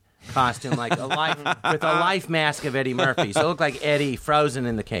Gumby costume, like with a life mask of Eddie Murphy. So it looked like Eddie frozen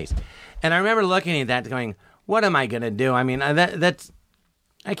in the case. And I remember looking at that going, what am I going to do? I mean,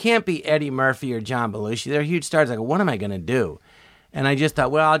 I can't be Eddie Murphy or John Belushi. They're huge stars. I go, what am I going to do? And I just thought,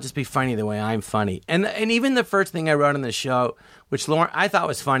 well, I'll just be funny the way I'm funny. And even the first thing I wrote on the show, which Lauren, I thought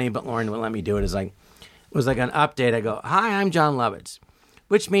was funny, but Lauren wouldn't let me do it, was like an update. I go, hi, I'm John Lovitz.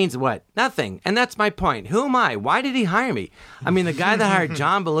 Which means what? Nothing. And that's my point. Who am I? Why did he hire me? I mean, the guy that hired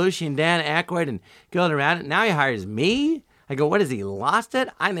John Belushi and Dan Aykroyd and Gilda Radner, now he hires me? I go, what is he, lost it?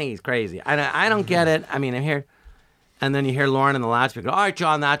 I think he's crazy. I don't get it. I mean, I'm here. And then you hear Lauren in the loudspeaker, all right,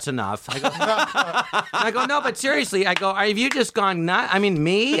 John, that's enough. I go, no, but seriously, have you just gone nuts? I mean,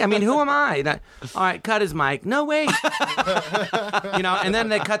 me? I mean, who am I? All right, cut his mic. No, wait. And then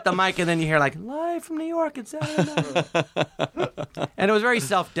they cut the mic, and then you hear, live from New York, it's Saturday night. And it was very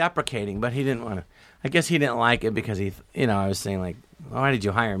self-deprecating, but he didn't want to. I guess he didn't like it because I was saying, why did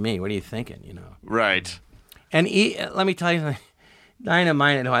you hire me? What are you thinking, Right. And let me tell you, Dinah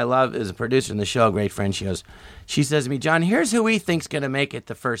Minot, who I love, is a producer in the show, a great friend. She says to me, John, here's who we think's going to make it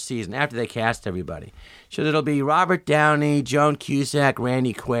the first season after they cast everybody. She said it'll be Robert Downey, Joan Cusack,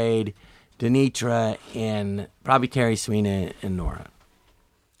 Randy Quaid, Denitra, and probably Terry Sweeney and Nora.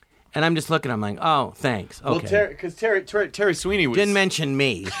 And I'm just looking, I'm like, oh, thanks. Okay. Well, because Terry Sweeney didn't mention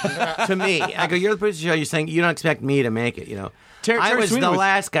me to me. I go, you're the producer of the show. You're saying you don't expect me to make it, I was the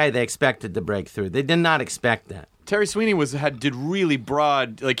last guy they expected to break through. They did not expect that. Terry Sweeney did really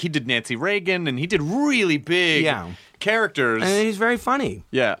broad, he did Nancy Reagan, and he did really big characters. And he's very funny.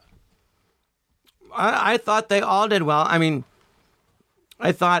 Yeah. I thought they all did well. I mean,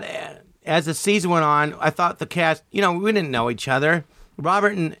 I thought as the season went on, I thought the cast, we didn't know each other.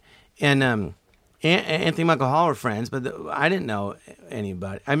 Robert and Anthony Michael Hall were friends, but I didn't know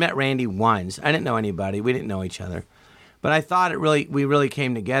anybody. I met Randy once. I didn't know anybody. We didn't know each other. But I thought we really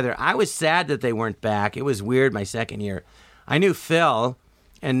came together. I was sad that they weren't back. It was weird my second year. I knew Phil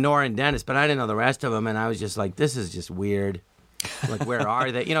and Nora and Dennis, but I didn't know the rest of them, and I was just like, this is just weird. Where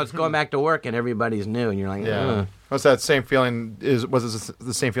are they? It's going back to work, and everybody's new, and you're like, yeah. What's that same feeling? Was it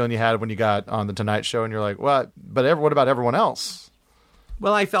the same feeling you had when you got on the Tonight Show, and you're like, what? But what about everyone else?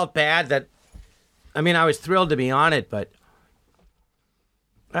 Well, I felt bad that, I was thrilled to be on it, but,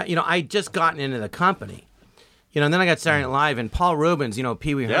 I'd just gotten into the company. And then I got Saturday Night Live, and Paul Rubens,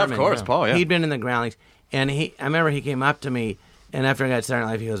 Pee Wee Herman. Yeah, of course, Paul, yeah. He'd been in the Groundlings, and I remember he came up to me, and after I got Saturday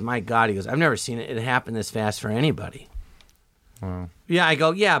Night Live, he goes, my God, I've never seen it happen this fast for anybody. Wow. Yeah, I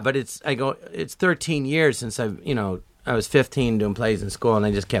go, yeah, but it's 13 years since I was 15 doing plays in school, and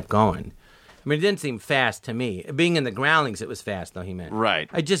I just kept going. It didn't seem fast to me. Being in the Groundlings, it was fast, though, he meant. Right.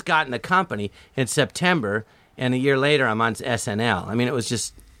 I just got in the company in September, And a year later, I'm on SNL. I mean, it was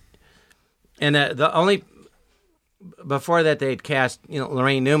just, and the only before that they'd cast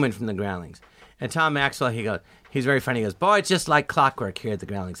Lorraine Newman from the Groundlings, and Tom Maxwell. He's very funny. He goes, boy, it's just like clockwork here at the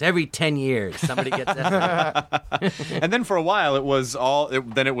Groundlings. Every 10 years, somebody gets SNL. And then for a while, it was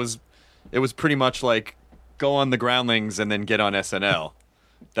pretty much like go on the Groundlings and then get on SNL.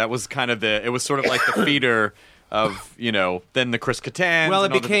 That was kind of it was sort of like the feeder of, then the Chris Kattan. Well,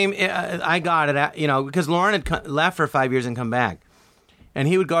 it became, I got it, because Lauren had left for 5 years and come back. And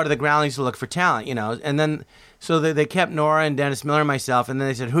he would go to the Groundlings to look for talent, and then, so they kept Nora and Dennis Miller and myself, and then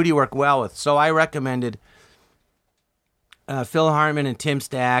they said, who do you work well with? So I recommended Phil Hartman and Tim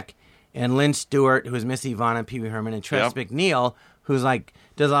Stack and Lynn Stewart, who's Missy Vaughn and Pee Wee Herman, and Tress McNeil, who's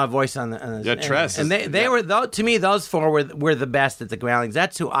does a lot of voice on the yeah, Tress. And they were, to me, those four were the best at the Groundlings.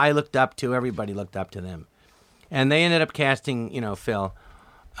 That's who I looked up to. Everybody looked up to them. And they ended up casting, Phil,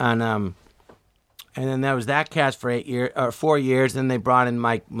 and then there was that cast for 4 years. Then they brought in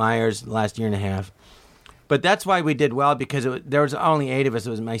Mike Myers last year and a half. But that's why we did well, because there was only 8 of us. It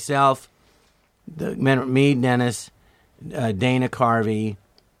was myself, me, Dennis, Dana Carvey,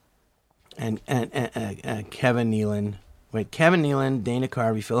 and Kevin Nealon. Kevin Nealon, Dana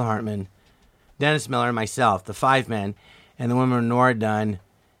Carvey, Phil Hartman, Dennis Miller, and myself, the 5 men, and the women were Nora Dunn,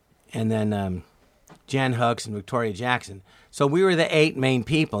 and then Jen Hooks and Victoria Jackson. So we were the 8 main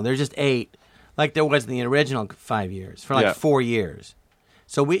people. There's just 8, like there was in the original 5 years, for 4 years.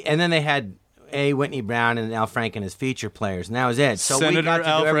 So and then they had Whitney Brown and Al Franken as feature players, and that was it. So Senator we got to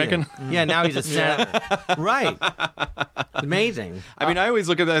Al do everything. Franken? Yeah, now he's a senator. Right. Amazing. I mean, I always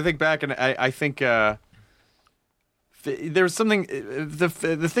look at that, I think back, and I think there's something,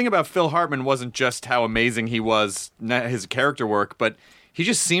 the thing about Phil Hartman wasn't just how amazing he was, his character work, but he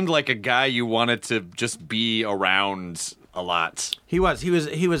just seemed like a guy you wanted to just be around a lot. He was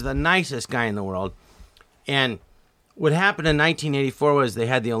the nicest guy in the world. And what happened in 1984 was they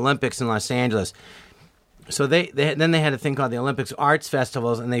had the Olympics in Los Angeles. So then they had a thing called the Olympics Arts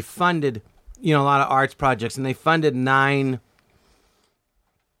Festivals, and they funded, a lot of arts projects, and they funded 9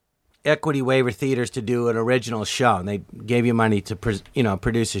 equity waiver theaters to do an original show, and they gave you money to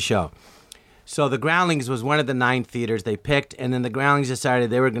produce a show. So the Groundlings was one of the 9 theaters they picked, and then the Groundlings decided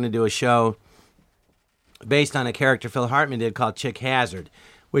they were going to do a show based on a character Phil Hartman did called Chick Hazard,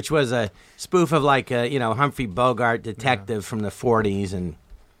 which was a spoof of like a, Humphrey Bogart detective from the 40s and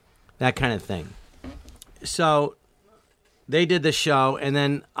that kind of thing. So they did the show, and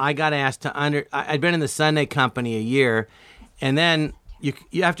then I got asked to I'd been in the Sunday company a year, and then you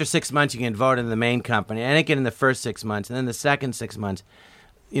after 6 months you can vote in the main company. I didn't get in the first 6 months, and then the second 6 months,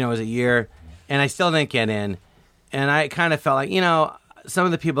 was a year, and I still didn't get in. And I kind of felt like, some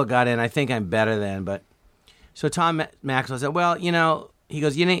of the people got in, I think I'm better than, but so Tom Maxwell said, well, he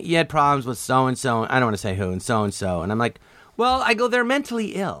goes, you had problems with so-and-so. I don't want to say who, and so-and-so. And I'm like, well, I go, they're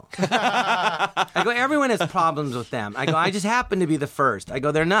mentally ill. I go, everyone has problems with them. I go, I just happen to be the first. I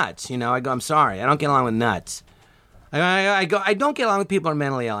go, they're nuts. I go, I'm sorry. I don't get along with nuts. I go, I don't get along with people who are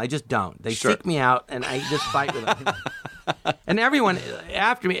mentally ill. I just don't. They seek me out, and I just fight with them. And everyone,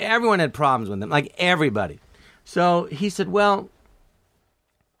 after me, everyone had problems with them, like everybody. So he said, well,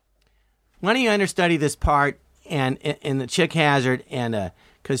 why don't you understudy this part and in the Chick Hazard, and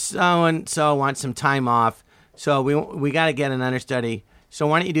because so-and-so wants some time off, so we got to get an understudy. So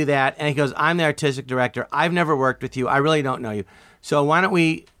why don't you do that? And he goes, I'm the artistic director. I've never worked with you. I really don't know you. So why don't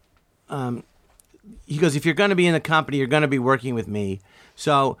we, he goes, if you're going to be in the company, you're going to be working with me.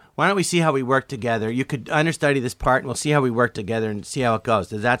 So why don't we see how we work together? You could understudy this part, and we'll see how we work together and see how it goes.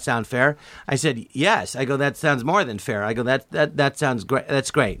 Does that sound fair? I said, yes. I go, that sounds more than fair. I go, that sounds great.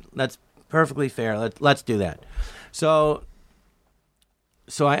 That's great. That's perfectly fair. Let's do that. So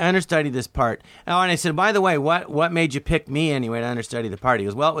I understudied this part. Oh, and I said, by the way, what made you pick me anyway to understudy the part? He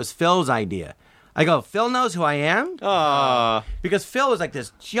goes, well, it was Phil's idea. I go, Phil knows who I am? Because Phil was like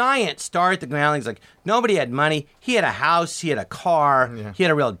this giant star at the Groundlings. Like, nobody had money. He had a house. He had a car. Yeah. He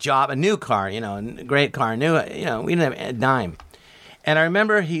had a real job, a new car, a great car. We didn't have a dime. And I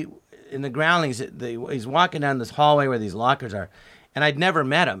remember in the Groundlings, he's walking down this hallway where these lockers are, and I'd never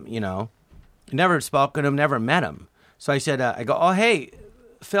met him, Never spoken to him, never met him. So I said, I go, oh, hey,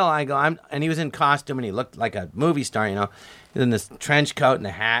 Phil. I go, and he was in costume, and he looked like a movie star, in this trench coat and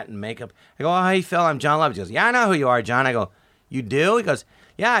the hat and makeup. I go, oh, hey, Phil, I'm John Lovitz. He goes, yeah, I know who you are, John. I go, you do? He goes,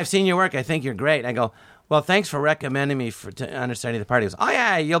 yeah, I've seen your work. I think you're great. I go, well, thanks for recommending me to understudy the part. He goes, oh,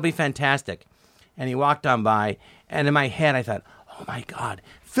 yeah, you'll be fantastic. And he walked on by, and in my head I thought, oh, my God,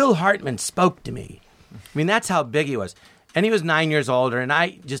 Phil Hartman spoke to me. I mean, that's how big he was. And he was 9 years older, and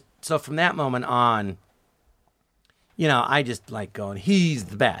so from that moment on, I just like going, he's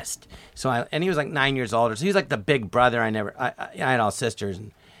the best. And he was like 9 years older. So he's like the big brother. I had all sisters.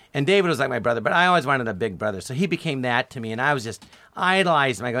 And David was like my brother, but I always wanted a big brother. So he became that to me. And I was just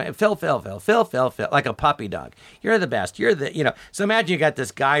idolized him. I go, Phil, like a puppy dog. You're the best. You're the, So imagine you got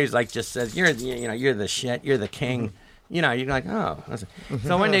this guy who's like, just says, you're the shit. You're the king. You're like, oh.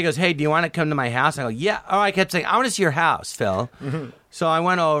 So one day he goes, hey, do you want to come to my house? I go, yeah. Oh, I kept saying, I want to see your house, Phil. So I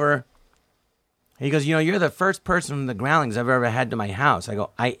went over. He goes, you're the first person from the Groundlings I've ever had to my house. I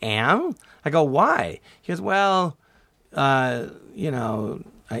go, I am? I go, why? He goes, well, I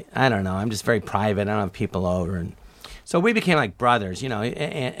don't know. I'm just very private. I don't have people over. And so we became like brothers,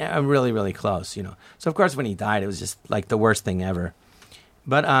 and really, really close, So, of course, when he died, it was just like the worst thing ever.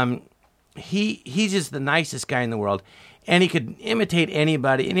 But he's just the nicest guy in the world. And he could imitate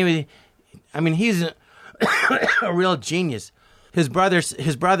anybody. He's a real genius. His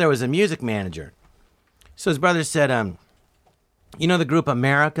brother was a music manager. So his brother said, the group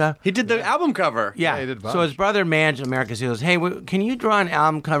America? He did the album cover. Yeah. He did a bunch. So his brother managed America. So he goes, hey, can you draw an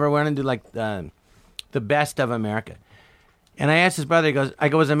album cover? We're going to do like the best of America. And I asked his brother, I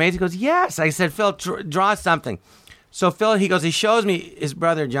go, was it amazing? He goes, yes. I said, Phil, draw something. So Phil, he shows me, his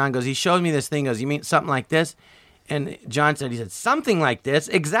brother John goes, he shows me this thing. He goes, you mean something like this? And John said, something like this,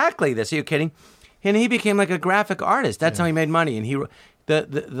 exactly this. Are you kidding? And he became like a graphic artist. That's how he made money. And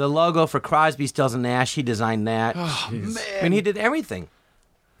the logo for Crosby, Stills and Nash, he designed that. Oh, man. And he did everything.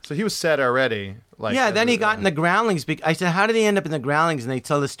 So he was set already. Then he got in the Groundlings. I said, how did he end up in the Groundlings? And they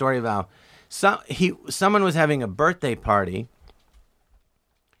tell the story about someone was having a birthday party.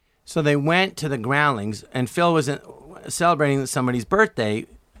 So they went to the Groundlings, and Phil was celebrating somebody's birthday,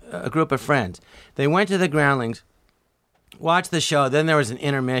 a group of friends. They went to the Groundlings, watched the show, then there was an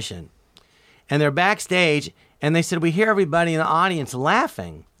intermission. And they're backstage, and they said, we hear everybody in the audience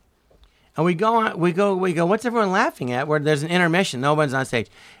laughing. And we go, what's everyone laughing at? Where there's an intermission, no one's on stage.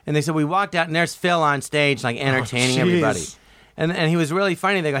 And they said, we walked out, and there's Phil on stage, like entertaining everybody. And he was really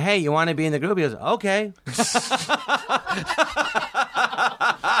funny. They go, hey, you want to be in the group? He goes, okay.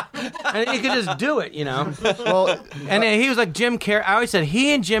 And he could just do it, Well, and he was like Jim Carrey. I always said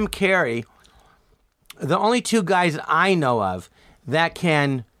he and Jim Carrey, the only two guys I know of that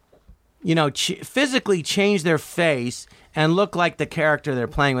can, physically change their face and look like the character they're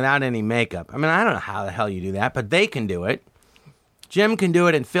playing without any makeup. I don't know how the hell you do that, but they can do it. Jim can do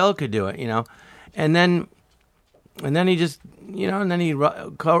it, and Phil could do it, And then he just, and then he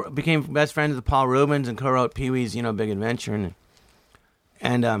became best friends with Paul Rubens and co-wrote Pee-wee's, Big Adventure,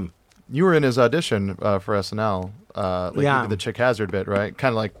 and you were in his audition for SNL. You yeah. did the Chick Hazard bit, right?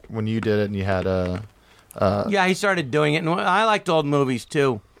 Kind of like when you did it, and you had a. Yeah, he started doing it, and I liked old movies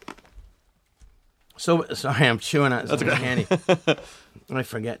too. So sorry, I'm chewing on some candy. I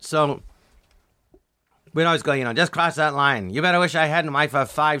forget. So we'd always go, just cross that line. You better wish I hadn't. For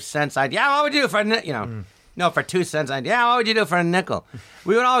 5 cents, what would you do for No, for 2 cents, what would you do for a nickel?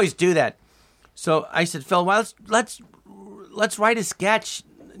 We would always do that. So I said, Phil, well, let's write a sketch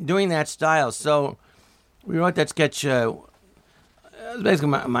doing that style. So we wrote that sketch. It was basically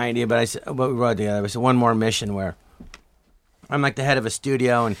my idea, but we wrote it together. I said, one more mission where I'm like the head of a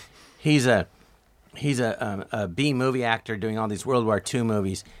studio, and he's a B movie actor doing all these World War II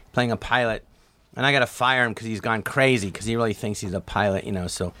movies, playing a pilot, and I got to fire him because he's gone crazy because he really thinks he's a pilot,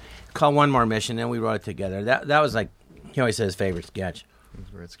 So call one more mission, and we wrote it together. That was like he always said his favorite sketch.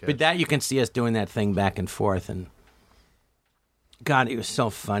 But that you can see us doing that thing back and forth, and God, he was so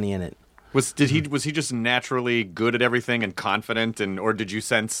funny in it. Was he just naturally good at everything and confident, or did you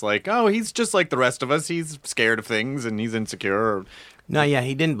sense like, oh, he's just like the rest of us, he's scared of things and he's insecure? No, yeah,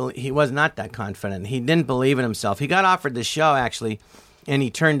 he was not that confident. He didn't believe in himself. He got offered the show actually, and he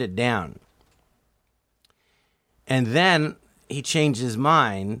turned it down. And then he changed his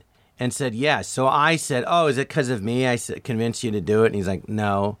mind and said yes. So I said, oh, is it because of me? I convinced you to do it? And he's like,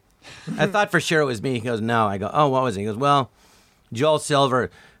 no. I thought for sure it was me. He goes, no. I go, oh, what was it? He goes, well, Joel Silver.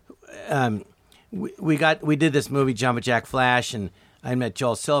 We did this movie, Jumpin' Jack Flash, and I met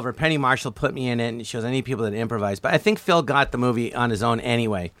Joel Silver. Penny Marshall put me in it, and she goes, I need people that improvise. But I think Phil got the movie on his own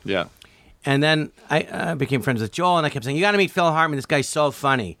anyway. Yeah. And then I became friends with Joel, and I kept saying, you got to meet Phil Hartman. This guy's so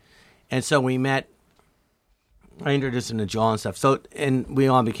funny. And so we met. I introduced him to Joel and stuff. So, and we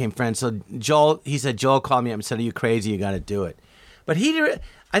all became friends. So Joel called me up and said, are you crazy? You got to do it. But he didn't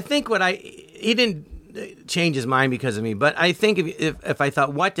change his mind because of me. But I think if I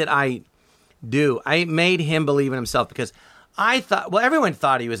thought, what did I do? I made him believe in himself because I thought, well, everyone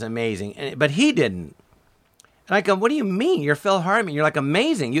thought he was amazing, but he didn't. And I go, what do you mean? You're Phil Hartman. You're like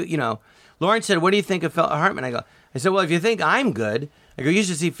amazing. You know, Lauren said, what do you think of Phil Hartman? I said, well, if you think I'm good, I go, you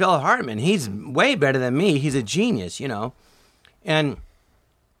should see Phil Hartman. He's way better than me. He's a genius, you know. And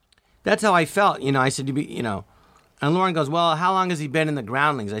that's how I felt, you know. I said, and Lauren goes, well, how long has he been in the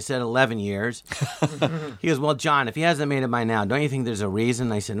Groundlings? I said, 11 years. He goes, well, John, if he hasn't made it by now, don't you think there's a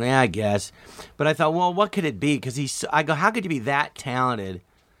reason? I said, yeah, I guess. But I thought, well, what could it be? Because I go, how could you be that talented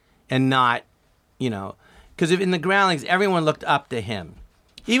and not, you know, because in the Groundlings, everyone looked up to him.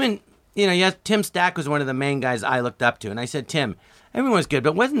 Even, you know, yes, Tim Stack was one of the main guys I looked up to. And I said, Tim, everyone's good,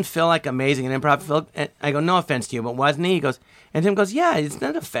 but wasn't Phil like amazing in improv? Phil, and I go, no offense to you, but wasn't he? He goes, and Tim goes, yeah, it's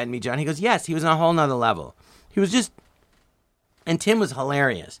not offend me, John. He goes, yes, he was on a whole nother level. He was just, and Tim was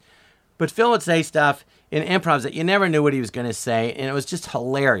hilarious. But Phil would say stuff in improvs that you never knew what he was going to say, and it was just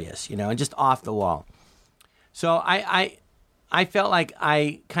hilarious, you know, and just off the wall. So I felt like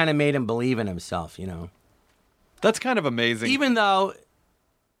I kind of made him believe in himself, you know. That's kind of amazing. Even though,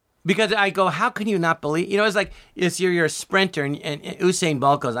 because I go, how can you not believe? You know, it's like you're a sprinter, and Usain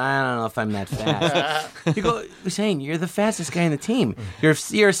Bolt goes, I don't know if I'm that fast. You go, Usain, you're the fastest guy in the team. You're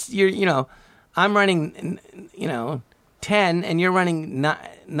you know, I'm running, you know, 10, and you're running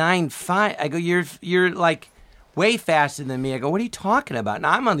 9.5. I go, you're like way faster than me. I go, what are you talking about?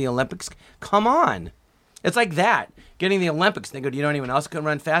 Now I'm on the Olympics. Come on. It's like that. Getting the Olympics. They go, do you know anyone else who can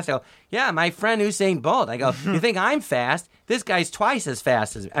run fast? I go, yeah, my friend Usain Bolt. I go, you think I'm fast? This guy's twice as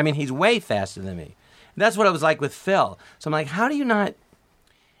fast as me. I mean, he's way faster than me. And that's what it was like with Phil. So I'm like, how do you not?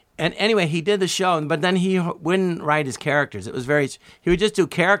 And anyway, he did the show, but then he wouldn't write his characters. It was he would just do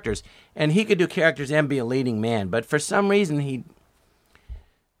characters. And he could do characters and be a leading man. But for some reason, he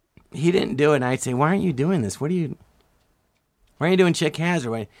didn't do it. And I'd say, why aren't you doing this? Why are you doing Chick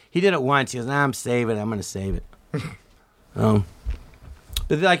Hazard? He did it once. He goes, I'm going to save it. But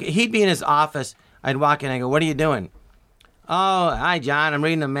like, he'd be in his office. I'd walk in. I go, what are you doing? Oh, hi, John. I'm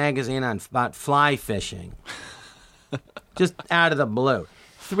reading a magazine about fly fishing. Just out of the blue.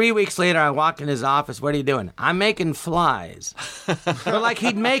 3 weeks later, I walk in his office. What are you doing? I'm making flies. But like,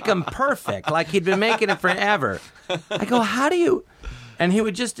 he'd make them perfect. Like, he'd been making it forever. I go, how do you? And he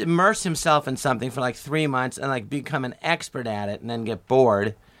would just immerse himself in something for like 3 months and like become an expert at it, and then get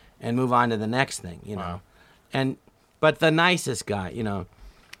bored and move on to the next thing, you know. Wow. But the nicest guy, you know.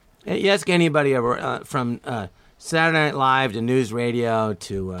 You ask anybody ever from Saturday Night Live to News Radio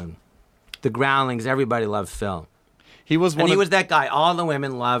to the Groundlings, everybody loved Phil. He was that guy. All the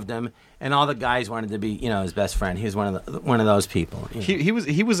women loved him, and all the guys wanted to be, you know, his best friend. He was one of those people. You know?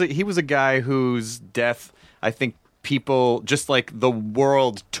 He was a guy whose death, I think, people, just like the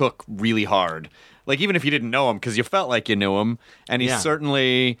world, took really hard. Like, even if you didn't know him, because you felt like you knew him, and he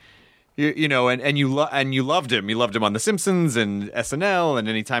certainly, you know, and you loved him. You loved him on The Simpsons and SNL, and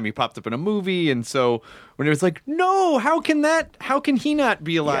anytime he popped up in a movie. And so when it was like, no, how can he not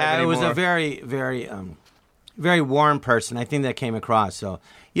be alive anymore? It was a very, very, very warm person. I think that came across. So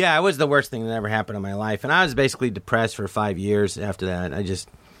yeah, it was the worst thing that ever happened in my life, and I was basically depressed for 5 years after that.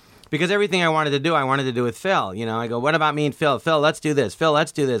 Because everything I wanted to do with Phil. You know, I go, what about me and Phil? Phil, let's do this. Phil,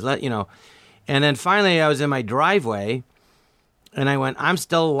 let's do this. You know. And then finally I was in my driveway, and I went, I'm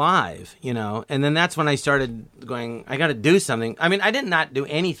still alive, you know. And then that's when I started going, I got to do something. I mean, I did not do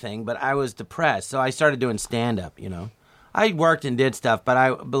anything, but I was depressed. So I started doing stand-up, you know. I worked and did stuff,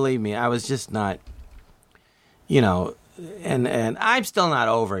 but believe me, I was just not, you know. And I'm still not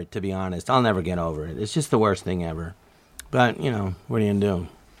over it, to be honest. I'll never get over it. It's just the worst thing ever. But, you know, what are you going to do?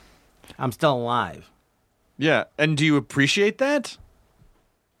 I'm still alive. Yeah, and do you appreciate that?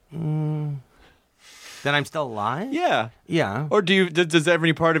 That I'm still alive? Yeah. Yeah. Or does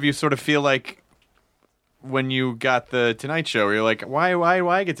every part of you sort of feel like when you got the Tonight Show, where you're like, why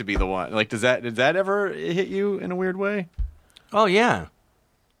I get to be the one? Like, did that ever hit you in a weird way? Oh, yeah.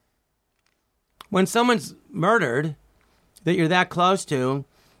 When someone's murdered that you're that close to,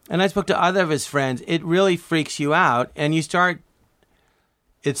 and I spoke to other of his friends, it really freaks you out, and you start,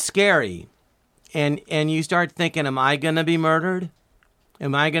 it's scary, and you start thinking, am I going to be murdered?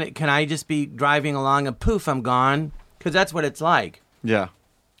 Can I just be driving along and poof, I'm gone? Because that's what it's like. Yeah.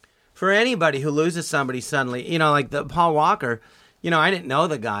 For anybody who loses somebody suddenly, you know, like Paul Walker, you know, I didn't know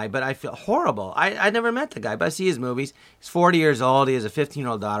the guy, but I feel horrible. I never met the guy, but I see his movies. He's 40 years old. He has a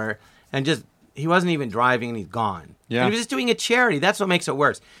 15-year-old daughter, and he wasn't even driving, and he's gone. Yeah. And he was just doing a charity. That's what makes it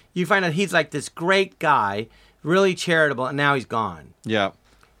worse. You find out he's like this great guy, really charitable, and now he's gone. Yeah.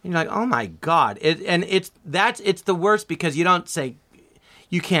 And you're like, oh my God. It's the worst because you don't say,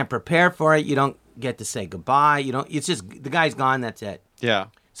 you can't prepare for it. You don't get to say goodbye. It's just, the guy's gone, that's it. Yeah.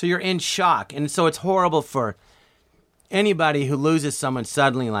 So you're in shock. And so it's horrible for anybody who loses someone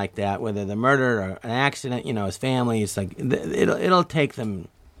suddenly like that, whether they're murdered or an accident, you know, his family, it's like, it'll take them,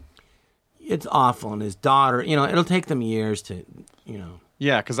 it's awful. And his daughter, you know, it'll take them years to, you know.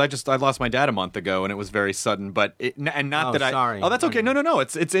 Yeah, because I lost my dad a month ago, and it was very sudden. But Sorry. Oh, that's okay. No.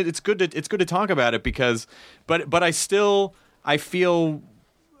 It's good to talk about it because, but I feel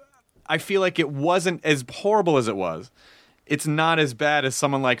like it wasn't as horrible as it was. It's not as bad as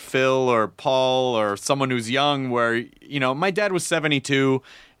someone like Phil or Paul or someone who's young. Where my dad was 72,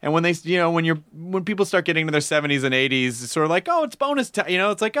 and when when people start getting to their 70s and 80s, it's sort of like, oh, it's bonus time.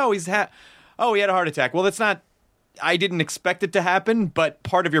 It's like, oh, he had a heart attack. Well, that's not. I didn't expect it to happen, but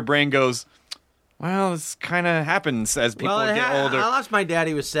part of your brain goes, well, this kind of happens as people get older. I lost my dad.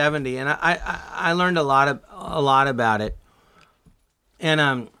 He was 70, and I learned a lot about it.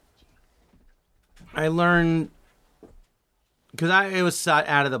 And I learned because it was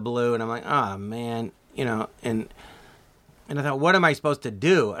out of the blue, and I'm like, oh man, and I thought, what am I supposed to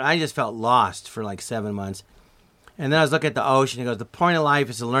do? And I just felt lost for like 7 months. And then I was looking at the ocean. He goes, the point of life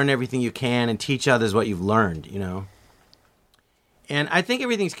is to learn everything you can and teach others what you've learned, And I think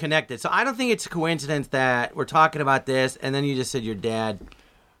everything's connected. So I don't think it's a coincidence that we're talking about this, and then you just said your dad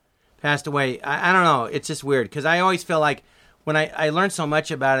passed away. I don't know. It's just weird because I always feel like when I learned so much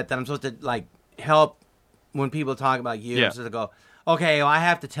about it that I'm supposed to like help when people talk about you. Yeah. I'm supposed to go, okay, well, I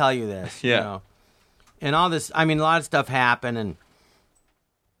have to tell you this. Yeah. And all this, a lot of stuff happened, and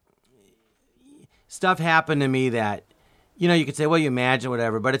stuff happened to me that, you could say, well, you imagine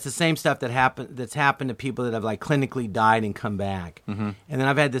whatever, but it's the same stuff that's happened to people that have like clinically died and come back. Mm-hmm. And then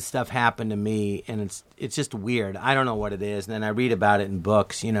I've had this stuff happen to me, and it's just weird. I don't know what it is, and then I read about it in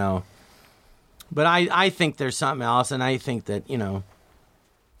books, But I think there's something else, and I think that,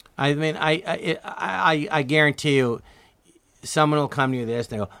 I guarantee you, someone will come to you this,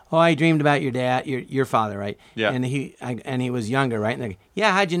 and they go, oh, I dreamed about your dad, your father, right? Yeah. And he was younger, right? And they go,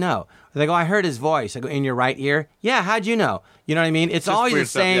 yeah, how'd you know? Or they go, I heard his voice. I go, in your right ear? Yeah, how'd you know? You know what I mean? It's always the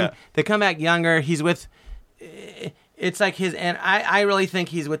same. Stuff, yeah. They come back younger. He's with, it's like and I really think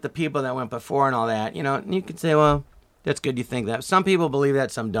he's with the people that went before and all that, And you could say, well, that's good you think that. Some people believe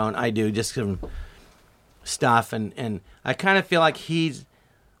that, some don't. I do, just some stuff. And I kind of feel like he's,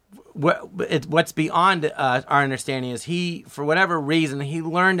 what's beyond our understanding is he, for whatever reason, he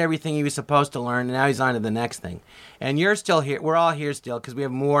learned everything he was supposed to learn, and now he's on to the next thing. And you're still here. We're all here still because we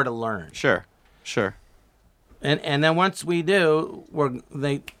have more to learn. Sure. And then once we do,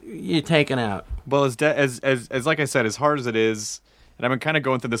 you're taken out. Well, as like I said, as hard as it is, and I've been kind of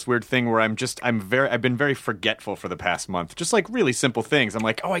going through this weird thing where I've been very forgetful for the past month. Just like really simple things. I'm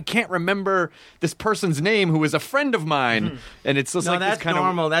like, oh, I can't remember this person's name who is a friend of mine. Mm-hmm. And it's just that's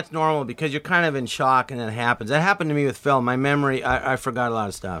normal. That's normal because you're kind of in shock and it happens. That happened to me with Phil. My memory, I forgot a lot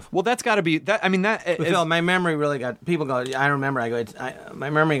of stuff. Well, that's got to be that. With Phil, my memory really got. People go, I remember. I go, my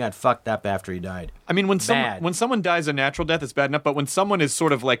memory got fucked up after he died. When someone dies a natural death, it's bad enough. But when someone is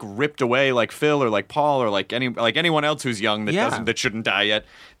sort of like ripped away, like Phil or like Paul or like anyone else who's young that shouldn't die yet,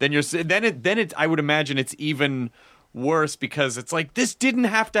 then I would imagine it's even worse because it's like, this didn't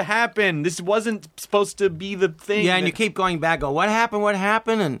have to happen. This wasn't supposed to be the thing. Yeah, and you keep going back, go, what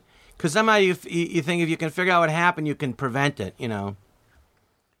happened? And because somehow you think if you can figure out what happened, you can prevent it,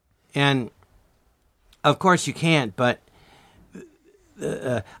 And of course you can't, but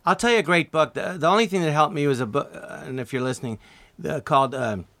I'll tell you a great book. The only thing that helped me was a book, and if you're listening, called,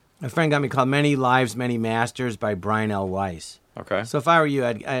 a friend got me, called Many Lives, Many Masters by Brian L. Weiss. Okay. So if I were you,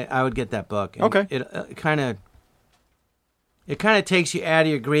 I would get that book. And okay. It kind of takes you out of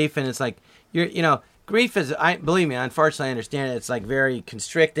your grief, and it's like grief is. Believe me, unfortunately, I understand it. It's like very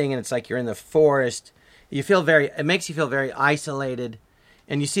constricting, and it's like you're in the forest. It makes you feel very isolated,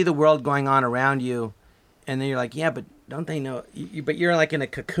 and you see the world going on around you, and then you're like, yeah, but don't they know? But you're like in a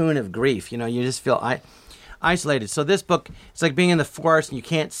cocoon of grief. You just feel isolated. So this book, it's like being in the forest and you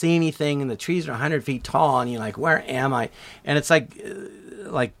can't see anything, and the trees are 100 feet tall, and you're like, where am I? And it's like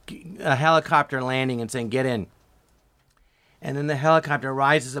a helicopter landing and saying, get in. And then the helicopter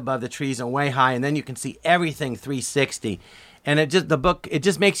rises above the trees and way high, and then you can see everything 360. And the book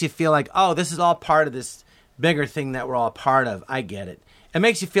just makes you feel like, oh, this is all part of this bigger thing that we're all part of. I get it. It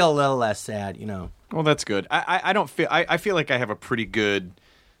makes you feel a little less sad, Well, that's good. I feel like I have a pretty good,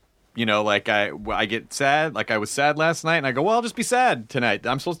 like I get sad, like I was sad last night, and I go, well, I'll just be sad tonight.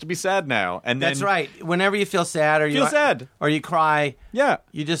 I'm supposed to be sad now. And then, that's right. Whenever you feel sad or you cry, yeah,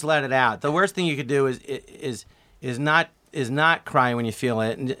 you just let it out. The worst thing you could do is not cry when you feel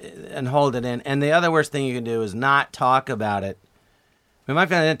it and hold it in. And the other worst thing you can do is not talk about it. My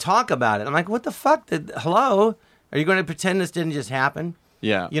family didn't talk about it. I'm like, what the fuck? Hello? Are you going to pretend this didn't just happen?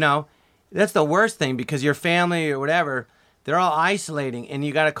 Yeah. That's the worst thing because your family or whatever, they're all isolating, and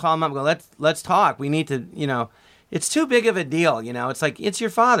you got to call them up and go, let's talk. We need to, it's too big of a deal. You know, it's like it's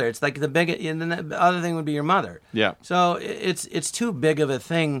your father. It's like and then the other thing would be your mother. Yeah. So it's too big of a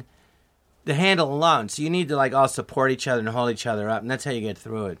thing to handle alone. So you need to like all support each other and hold each other up, and that's how you get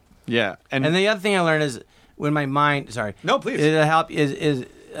through it. Yeah. And the other thing I learned is when my mind, No, please. It'll help is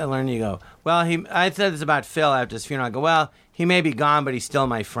I learned you go, well, I said this about Phil after his funeral. I go, well, he may be gone, but he's still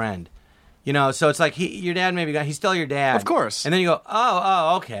my friend. You know, so it's like your dad may be gone. He's still your dad. Of course. And then you go,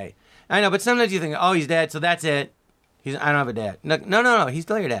 oh, okay. I know, but sometimes you think, oh, he's dead, so that's it. I don't have a dad. No, he's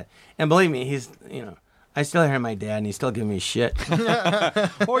still your dad. And believe me, he's, you know, I still hear my dad, and he's still giving me shit.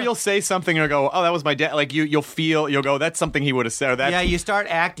 Or you'll say something and go, oh, that was my dad. Like you'll go, that's something he would have said. Or that's... Yeah, you start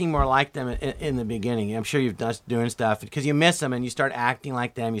acting more like them in the beginning. I'm sure you've done doing stuff because you miss them, and you start acting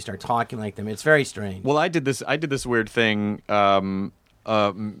like them. You start talking like them. It's very strange. Well, I did this weird thing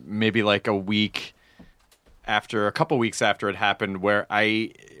maybe like a couple weeks after it happened, where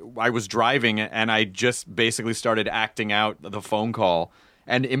I was driving and I just basically started acting out the phone call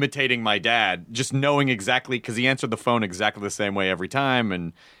and imitating my dad, just knowing exactly, because he answered the phone exactly the same way every time,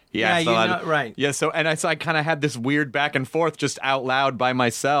 and he asked a lot. Right. Yeah, so I kind of had this weird back and forth just out loud by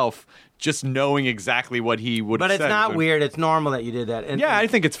myself, just knowing exactly what he would have said. But it's not weird. It's normal that you did that. Yeah, I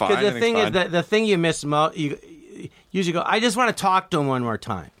think it's fine. Because the thing is that the thing you miss most, you usually go, I just want to talk to him one more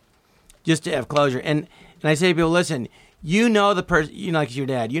time, just to have closure. And I say to people, listen, you know the person, you know, like your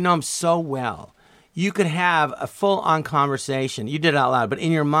dad, you know him so well. You could have a full-on conversation. You did it out loud, but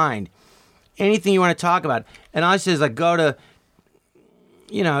in your mind, anything you want to talk about. And I say is like go to,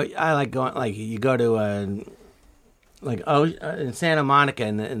 you know, I like going, like you go to in Santa Monica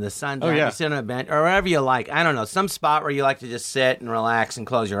in the sun. Oh, yeah. You sit on a bench or wherever you like. I don't know, some spot where you like to just sit and relax and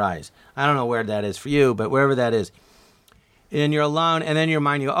close your eyes. I don't know where that is for you, but wherever that is. And you're alone, and then your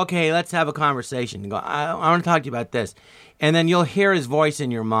mind, you go, okay, let's have a conversation. You go, I want to talk to you about this. And then you'll hear his voice in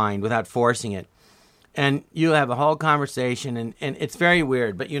your mind without forcing it. And you'll have a whole conversation, and it's very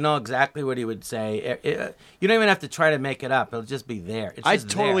weird, but you know exactly what he would say. You don't even have to try to make it up. It'll just be there. It's I just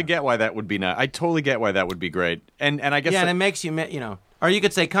totally there. get why that would be nice. I totally get why that would be great. And I guess... Yeah, and it makes you, you know... Or you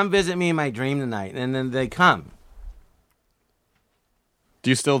could say, come visit me in my dream tonight, and then they come. Do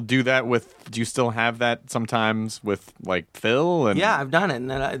you still do that do you still have that sometimes with, like, Phil? And... Yeah, I've done it, and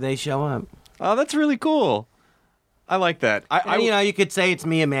then they show up. Oh, that's really cool. I like that. You know, you could say it's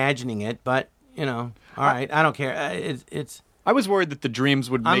me imagining it, but, you know, all right, I don't care. It's... I was worried that the dreams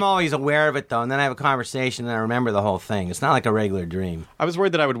would make... I'm always aware of it, though, and then I have a conversation, and I remember the whole thing. It's not like a regular dream. I was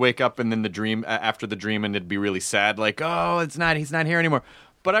worried that I would wake up and then the dream, after the dream, and it'd be really sad, like, oh, he's not here anymore.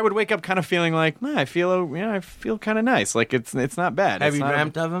 But I would wake up kind of feeling like, I feel kind of nice. Like, it's not bad. Have you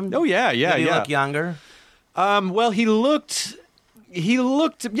dreamt of him? Oh, yeah. Did he look younger? Well, he looked...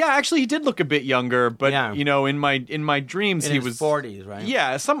 Yeah, actually, he did look a bit younger, but you know, in my dreams, he was 40s, right?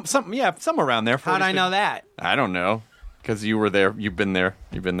 Yeah, somewhere around there. How'd I know that? I don't know, because you were there. You've been there.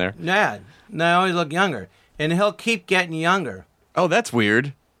 Yeah, no, I always look younger, and he'll keep getting younger. Oh, that's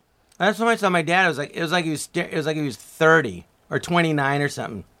weird. That's what I saw my dad. It was like he was 30 or 29 or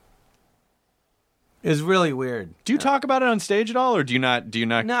something. It was really weird. Do you talk about it on stage at all, or do you not?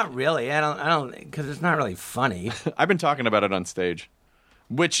 Not really. I don't, because it's not really funny. I've been talking about it on stage,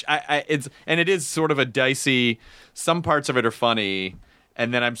 which it is sort of a dicey. Some parts of it are funny,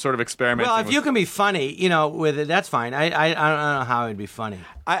 and then I'm sort of experimenting. Well, if you can be funny, you know, with it, that's fine. I don't know how it'd be funny.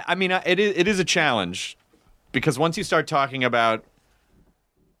 I mean, it is a challenge, because once you start talking about,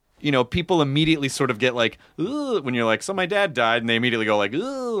 you know, people immediately sort of get like, ugh, when you're like, so my dad died, and they immediately go like,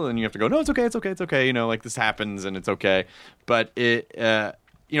 ugh, and you have to go, no, it's okay, you know, like this happens and it's okay. But you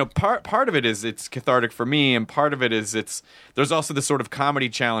know, part of it is it's cathartic for me, and part of it is there's also this sort of comedy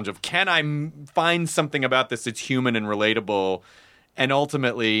challenge of, can I find something about this that's human and relatable, and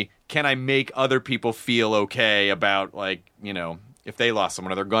ultimately, can I make other people feel okay about, like, you know, if they lost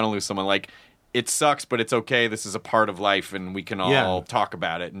someone or they're gonna lose someone, like, it sucks, but it's okay. This is a part of life, and we can all talk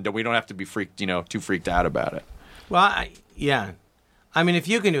about it, and we don't have to be too freaked out about it. Well, I mean, if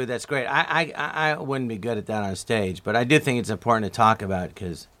you can do it, that's great. I wouldn't be good at that on stage, but I do think it's important to talk about,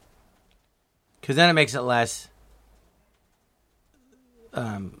 because then it makes it less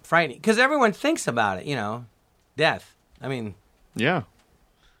frightening. Because everyone thinks about it, you know, death. I mean, yeah.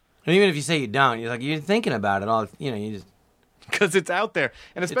 And even if you say you don't, you're thinking about it all. You know, you just. Because it's out there,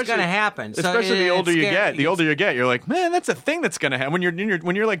 and especially it's going to happen. Especially the older you get, you're like, man, that's a thing that's going to happen. When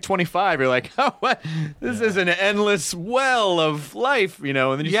you're like 25, you're like, oh, what? This is an endless well of life, you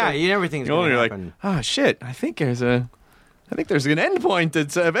know. And then everything's going to happen. Like, oh shit, I think there's an end point.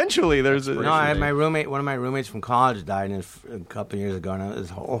 That's eventually there's. No, I had one of my roommates from college died a couple of years ago, and it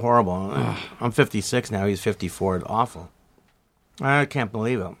was horrible. I'm 56 now. He's 54. It's awful. I can't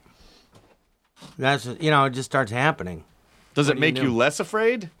believe it. That's it just starts happening. Does What it do you make you do? less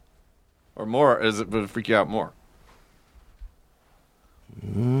afraid? Or more? Does it freak you out more?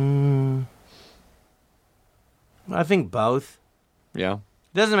 I think both. Yeah.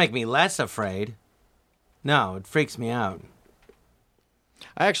 It doesn't make me less afraid. No, it freaks me out.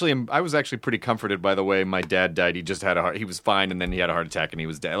 I was actually pretty comforted by the way my dad died. He just had he was fine, and then he had a heart attack, and he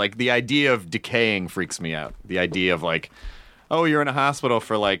was dead. Like, the idea of decaying freaks me out. The idea of, like, oh, you're in a hospital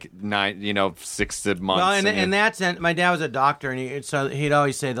for like 6 months. Well, and that's my dad was a doctor, and so he'd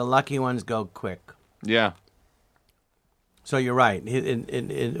always say the lucky ones go quick. Yeah. So you're right.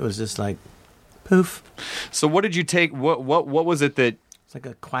 It was just like poof. So what did you take? What was it that? It's like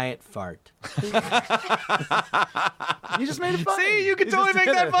a quiet fart. You just made it funny. See, you can totally make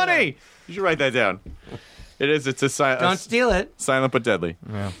that funny. You should write that down. It is. It's a silent. Don't steal it. Silent but deadly.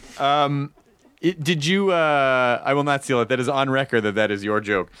 Yeah. Did you? I will not steal it. That is on record. That is your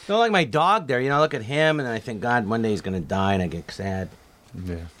joke. Don't like my dog there. I look at him and I think, God, one day he's going to die, and I get sad.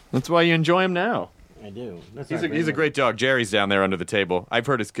 Yeah. That's why you enjoy him now. I do. He's a great dog. Jerry's down there under the table. You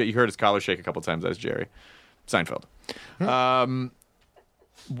heard his collar shake a couple times. That's Jerry Seinfeld.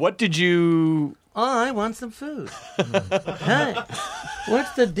 What did you? I want some food. Hey,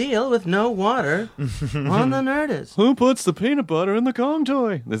 what's the deal with no water on the Nerdist? Who puts the peanut butter in the Kong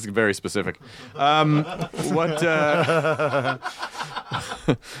toy? This is very specific. What?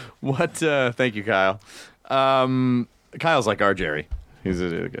 Thank you, Kyle. Kyle's like our Jerry. We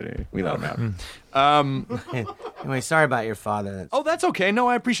let him out. Anyway, sorry about your father. Oh, that's okay. No,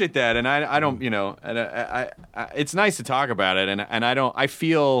 I appreciate that, and I don't. It's nice to talk about it, and I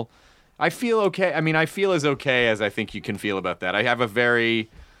feel okay. I mean, I feel as okay as I think you can feel about that. I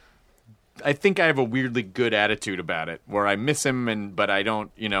think I have a weirdly good attitude about it, where I miss him, but I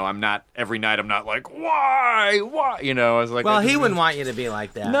don't. I'm not every night. I'm not like, why? I was like, well, he wouldn't want you to be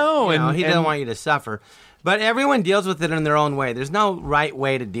like that. No, he doesn't want you to suffer. But everyone deals with it in their own way. There's no right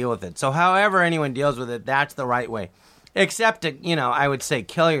way to deal with it. So however anyone deals with it, that's the right way. Except to, I would say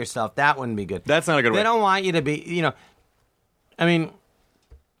kill yourself. That wouldn't be good. That's not a good way. They don't want you to be, I mean,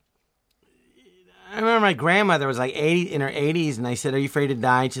 I remember my grandmother was like in her 80s, and I said, "Are you afraid to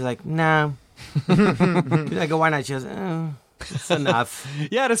die?" And she's like, "No." I go, "Why not?" She goes, "Oh, it's enough."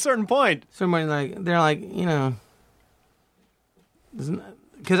 Yeah, at a certain point. They're like,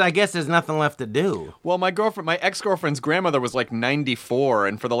 because I guess there's nothing left to do. Well, my ex-girlfriend's grandmother was like 94,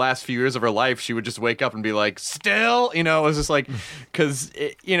 and for the last few years of her life, she would just wake up and be like, "Still," it was just like, because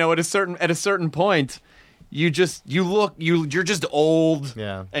at a certain point, you're just old,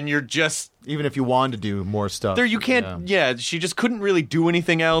 Yeah. and you're just Even if you wanted to do more stuff. there. You can't. Yeah, she just couldn't really do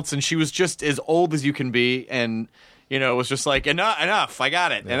anything else, and she was just as old as you can be, and. It was just like enough. I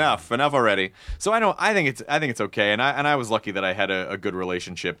got it. Yeah. Enough already. So I think it's okay. And I was lucky that I had a good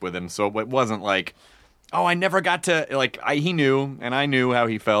relationship with him. So it wasn't like, oh, I never got to he knew and I knew how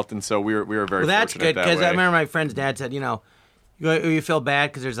he felt, and so we were very. Well, that's fortunate good that because way. I remember my friend's dad said, you feel bad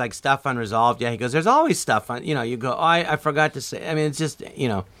because there's like stuff unresolved. Yeah, he goes, there's always stuff on. You go, oh, I forgot to say. I mean, it's just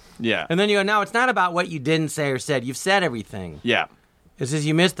Yeah. And then you go, no, it's not about what you didn't say or said. You've said everything. Yeah. It's just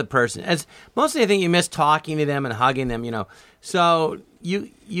you miss the person. It's mostly I think you miss talking to them and hugging them. So you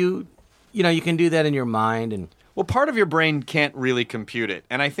can do that in your mind and. Well, part of your brain can't really compute it,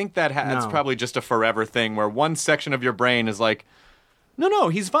 and I think that's probably just a forever thing where one section of your brain is like, no,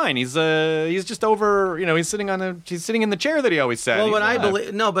 he's fine. He's just over. He's sitting in the chair that he always sat. Well, what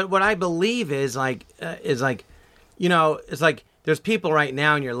I believe is like it's like there's people right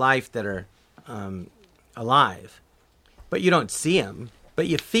now in your life that are alive. But you don't see them, but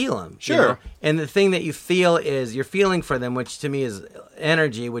you feel them. Sure. And the thing that you feel is you're feeling for them, which to me is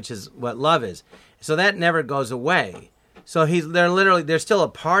energy, which is what love is. So that never goes away. So they're still a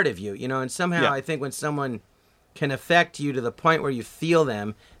part of you, and somehow I think when someone can affect you to the point where you feel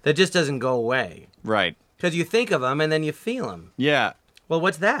them, that just doesn't go away. Right. Because you think of them and then you feel them. Yeah. Well,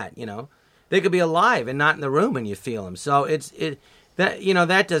 what's that? They could be alive and not in the room and you feel them. So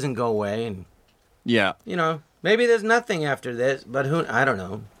that doesn't go away. And yeah. Maybe there's nothing after this, but I don't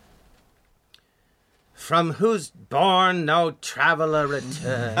know. From whose bourne no traveler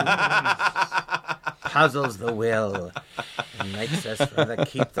returns, puzzles the will, and makes us rather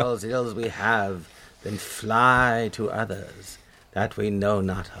keep those ills we have than fly to others that we know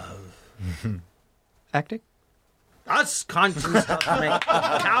not of. Acting? Thus conscience doth make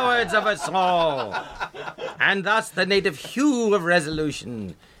cowards of us all, and thus the native hue of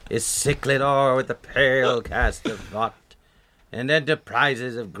resolution is sicklied o'er with the pale cast of thought, and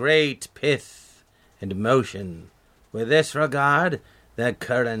enterprises of great pith and motion. With this regard, their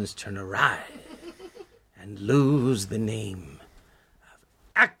currents turn awry, and lose the name of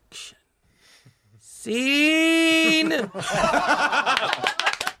action. Scene.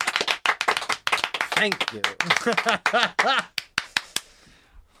 Thank you.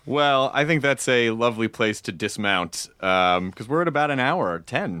 Well, I think that's a lovely place to dismount because we're at about an hour,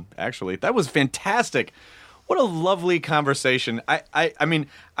 10, actually. That was fantastic. What a lovely conversation. I mean,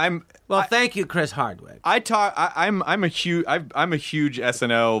 Thank you, Chris Hardwick. I'm a huge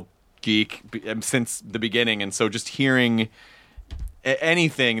SNL geek since the beginning, and so just hearing any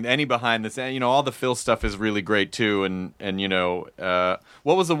behind this, all the Phil stuff is really great too. And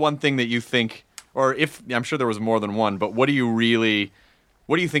what was the one thing that you think, or if I'm sure there was more than one, but what do you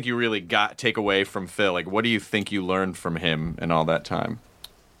think you really take away from Phil? Like, what do you think you learned from him in all that time?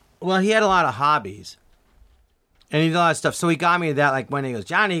 Well, he had a lot of hobbies. And he did a lot of stuff. So he got me to that, like when he goes,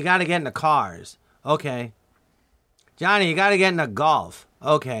 Johnny, you got to get into cars. Okay. Johnny, you got to get into golf.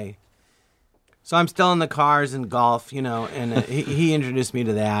 Okay. So I'm still in the cars and golf, and he introduced me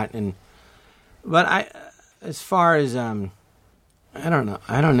to that. But as far as, I don't know.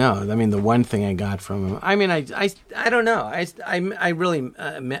 I mean, the one thing I got from him, I mean, I don't know. I really,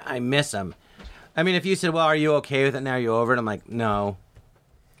 I miss him. I mean, if you said, well, are you okay with it now? Are you over it? I'm like, no.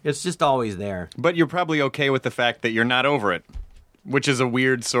 It's just always there. But you're probably okay with the fact that you're not over it, which is a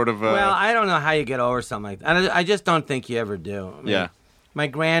weird sort of... Well, I don't know how you get over something like that. I just don't think you ever do. I mean, yeah. My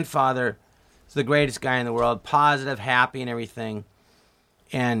grandfather is the greatest guy in the world, positive, happy, and everything.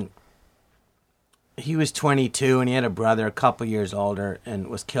 And he was 22, and he had a brother a couple years older and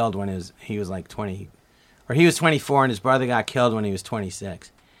was killed when he was like 20... Or he was 24, and his brother got killed when he was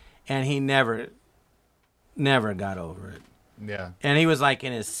 26. And he never got over it. Yeah. And he was like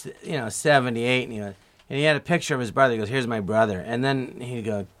in his, 78, and he had a picture of his brother. He goes, "Here's my brother," and then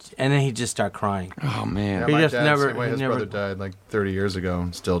he'd just start crying. Oh man! Yeah, he my just dad, never. same way, his never, brother died like 30 years ago,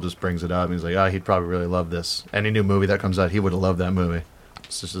 and still just brings it up. And he's like, he'd probably really love this. Any new movie that comes out, he would have loved that movie.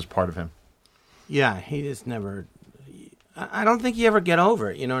 It's just part of him. Yeah, he just never. I don't think you ever get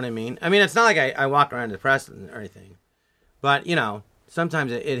over it. You know what I mean? I mean, it's not like I walk around depressed or anything, but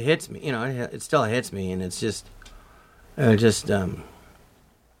sometimes it hits me. It still hits me, and it's just. I don't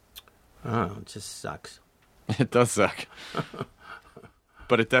know, it just sucks. It does suck.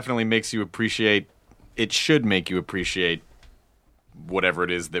 But it definitely makes you appreciate, it should make you appreciate whatever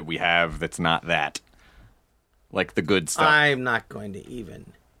it is that we have that's not that. Like the good stuff. I'm not going to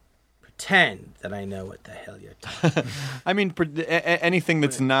even pretend that I know what the hell you're talking about. I mean, anything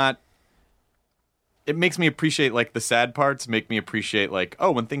that's not, it makes me appreciate, like, the sad parts make me appreciate, like,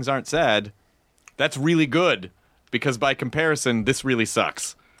 oh, when things aren't sad, that's really good. Because by comparison, this really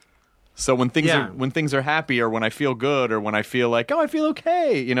sucks. So when things are happy, or when I feel good, or when I feel like, I feel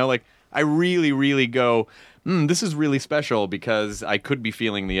okay, like I really, really go, this is really special because I could be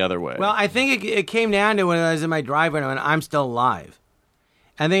feeling the other way. Well, I think it came down to when I was in my driveway and I'm still alive.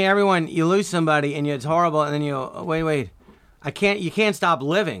 I think you lose somebody and it's horrible, and then you go, wait, you can't stop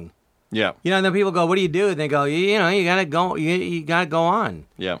living. Yeah. And then people go, what do you do? And they go, you gotta go, you gotta go on.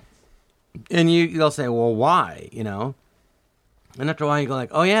 Yeah. And they'll say, well, why? And after a while, you go like,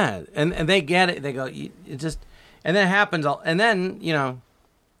 oh yeah, and they get it. They go, it just, and then it happens. And then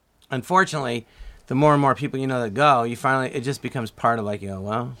unfortunately, the more and more people that go, you finally it just becomes part of like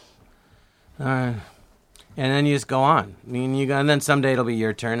well, all right, and then you just go on. I mean, you go, and then someday it'll be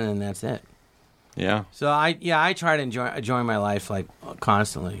your turn, and then that's it. Yeah. So I try to enjoy my life like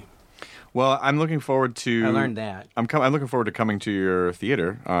constantly. Well, I'm looking forward to. I learned that. I'm looking forward to coming to your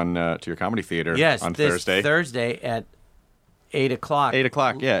theater to your comedy theater. Yes, on this Thursday. Thursday at 8 o'clock. 8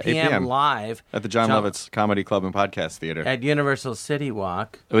 o'clock, yeah, 8 p.m. live at the John Lovitz Comedy Club and Podcast Theater at Universal City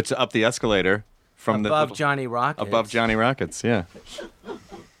Walk. It's up the escalator from above Johnny Rockets. Above Johnny Rockets, yeah.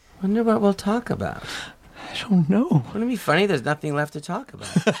 Wonder what we'll talk about. I don't know. Wouldn't it be funny? There's nothing left to talk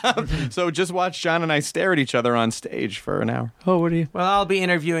about. So just watch John and I stare at each other on stage for an hour. Oh, what are you? Well, I'll be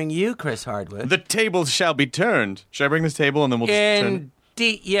interviewing you, Chris Hardwick. The tables shall be turned. Should I bring this table and then we'll just turn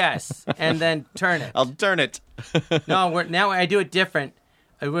it? Yes, and then turn it. I'll turn it. No, now I do it different.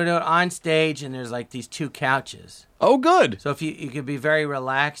 I do it on stage, and there's like these two couches. Oh, good. So if you could be very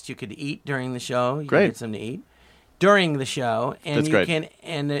relaxed, you could eat during the show. You Great. Can get something to eat during the show, and That's you great. can,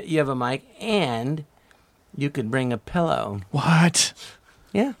 and you have a mic, and you could bring a pillow. What?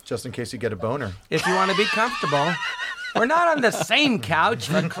 Yeah. Just in case you get a boner. If you want to be comfortable. We're not on the same couch,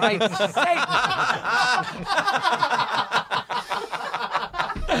 for Christ's sake.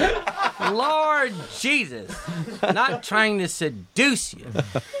 Lord Jesus. Not trying to seduce you.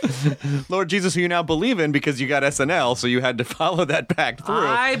 Lord Jesus, who you now believe in because you got SNL, so you had to follow that pact through.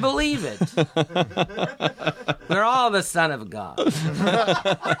 I believe it. We're all the Son of God.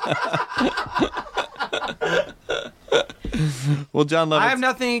 Well, John Lovitz. I have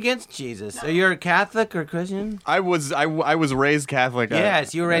nothing against Jesus. Are you a Catholic or Christian? I was raised Catholic.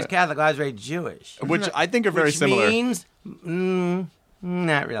 Yes, you were raised Catholic. I was raised Jewish. Which I think are very Which similar. Means,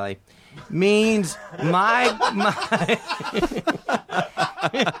 not really. Means my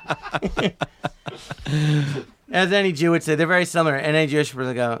as any Jew would say, they're very similar. And any Jewish person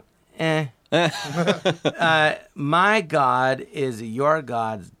would go, my God is your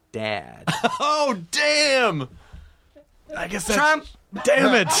God's dad. Oh, damn! I guess that's... Trump!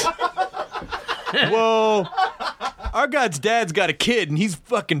 Damn it! Whoa. Our God's dad's got a kid, and he's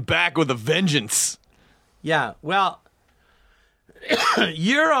fucking back with a vengeance. Yeah, well,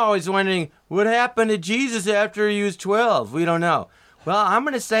 you're always wondering what happened to Jesus after he was 12. We don't know. Well, I'm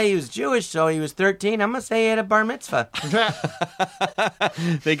going to say he was Jewish, so he was 13. I'm going to say he had a bar mitzvah.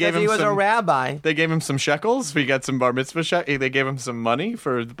 They gave him he was a rabbi. They gave him some shekels. He got some bar mitzvah. They gave him some money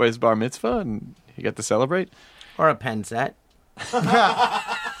for his bar mitzvah, and he got to celebrate. Or a pen set.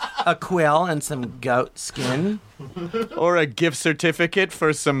 A quill and some goat skin. Or a gift certificate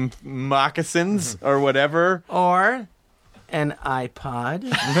for some moccasins or whatever. Or an iPod.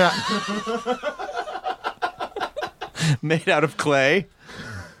 Made out of clay.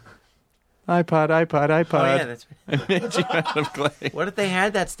 iPod. Oh, yeah, that's right. Made you out of clay. What if they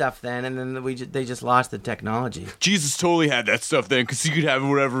had that stuff then, and then they just lost the technology? Jesus totally had that stuff then, because he could have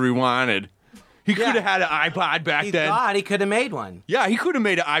whatever he wanted. He could have had an iPod back He then. thought he could have made one. Yeah, he could have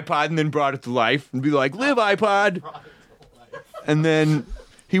made an iPod and then brought it to life and be like, live iPod. And then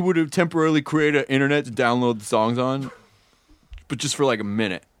he would have temporarily created an internet to download the songs on, but just for like a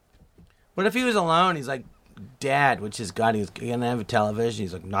minute. What if he was alone? He's like, Dad, which is God, he's going to have a television.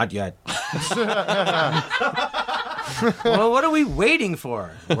 He's like, not yet. Well, what are we waiting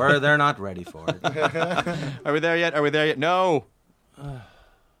for? They're not ready for it. Are we there yet? No.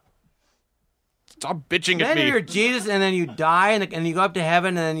 Stop bitching at Then me. you're Jesus, and then you die, and you go up to heaven,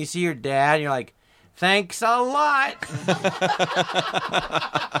 and then you see your dad, and you're like, thanks a lot.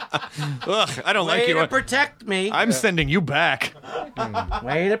 Ugh, I don't like Way you. to protect me. I'm sending you back.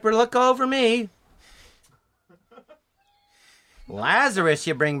 Way to look over me. Lazarus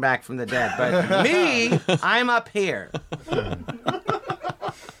you bring back from the dead, but me, I'm up here.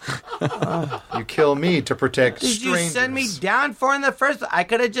 You kill me to protect Did strangers. you send me down for in the first? I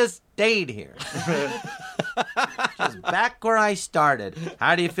could have just stayed here. Just back where I started.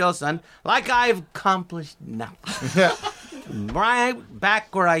 How do you feel, son? Like I've accomplished nothing. Right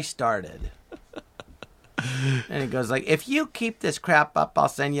back where I started. And he goes like, if you keep this crap up, I'll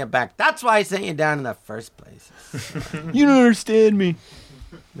send you back. That's why I sent you down in the first place. You don't understand me.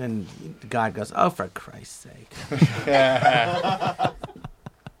 Then God goes, oh, for Christ's sake.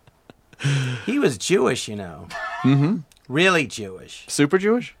 He was Jewish, you know. Mm-hmm. Really Jewish. Super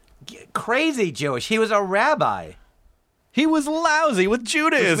Jewish? Crazy Jewish. He was a rabbi. He was lousy with Which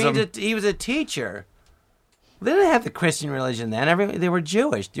Judaism. means he was a teacher. They didn't have the Christian religion then. They were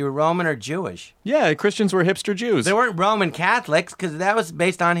Jewish. They were Roman or Jewish. Yeah, Christians were hipster Jews. They weren't Roman Catholics because that was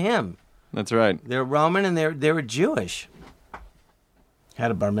based on him. That's right. They were Roman and they were Jewish.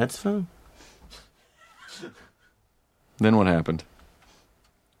 Had a bar mitzvah. Then what happened?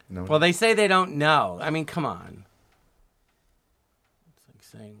 No. Well, they say they don't know. I mean, come on. It's like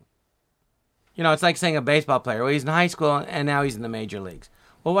saying, it's like saying a baseball player. Well, he's in high school and now he's in the major leagues.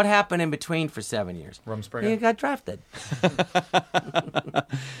 Well, what happened in between for 7 years? Rumspringa. He got drafted.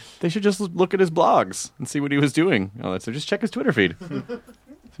 They should just look at his blogs and see what he was doing. Oh, so just check his Twitter feed.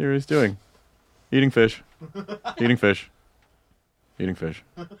 See what he's doing. Eating fish. Eating fish. Eating fish.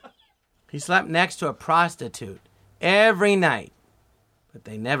 He slept next to a prostitute every night, but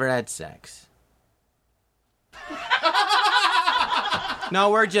they never had sex. No,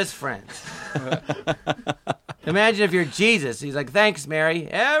 we're just friends. Imagine if you're Jesus. He's like, thanks, Mary.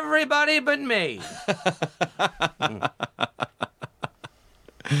 Everybody but me.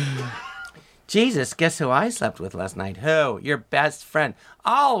 Jesus, guess who I slept with last night? Who? Your best friend.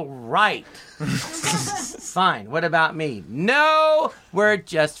 All right. Fine. What about me? No, we're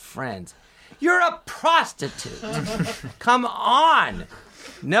just friends. You're a prostitute. Come on.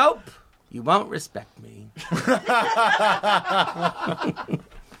 Nope. You won't respect me.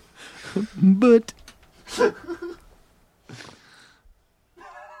 But...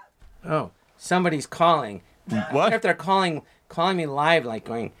 Oh, somebody's calling. What? If they're calling me live, like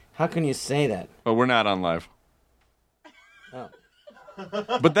going, how can you say that? Oh, we're not on live. Oh.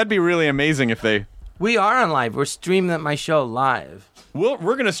 But that'd be really amazing if they... We are on live. We're streaming my show live. We're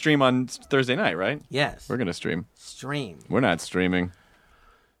going to stream on Thursday night, right? Yes. We're going to stream. Stream. We're not streaming.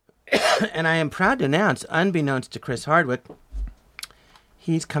 And I am proud to announce, unbeknownst to Chris Hardwick,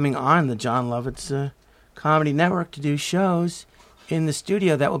 he's coming on the John Lovitz Comedy Network to do shows in the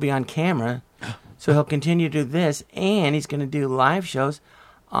studio that will be on camera. So he'll continue to do this, and he's going to do live shows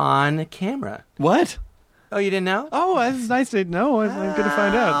on camera. What? Oh, you didn't know? Oh, that's nice to know. I'm good to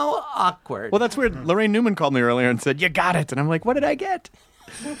find out. How awkward. Well, that's weird. Lorraine Newman called me earlier and said, "You got it." And I'm like, "What did I get?"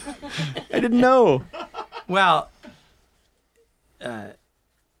 I didn't know. Well,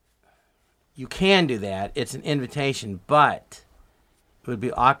 you can do that. It's an invitation, but it would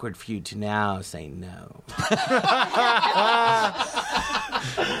be awkward for you to now say no.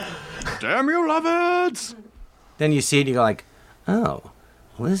 Damn you, lovers! Then you see it and you go like, oh,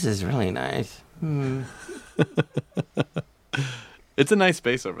 well, this is really nice. It's a nice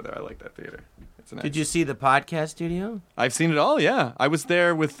space over there. I like that theater. It's nice. Did you see the podcast studio? I've seen it all, yeah. I was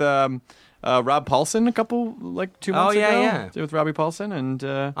there with Rob Paulson a couple, 2 months ago. yeah. With Robbie Paulson. And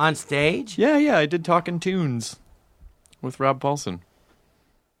On stage? yeah, I did Talking Tunes with Rob Paulson.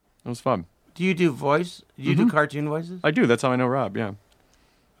 It was fun. Do you do voice? Do you do cartoon voices? I do. That's how I know Rob, yeah.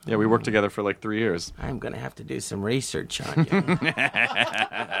 Yeah, we worked together for 3 years. I'm going to have to do some research on you.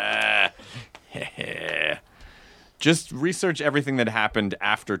 Just research everything that happened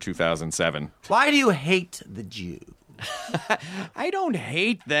after 2007. Why do you hate the Jew? I don't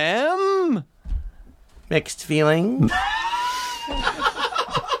hate them. Mixed feelings?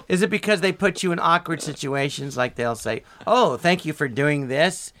 Is it because they put you in awkward situations, like they'll say, oh, thank you for doing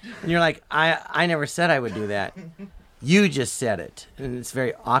this? And you're like, I never said I would do that. You just said it. And it's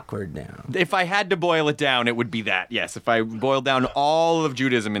very awkward now. If I had to boil it down, it would be that. Yes, if I boiled down all of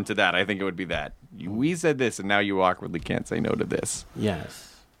Judaism into that, I think it would be that. We said this, and now you awkwardly can't say no to this. Yes.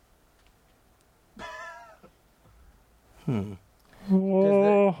 Does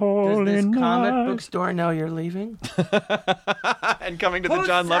this comic book store know you're leaving? And coming to the Who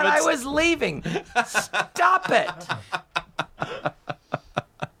John said Lovitz. I was leaving? Stop it.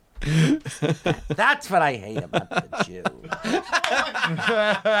 That's what I hate about the Jew.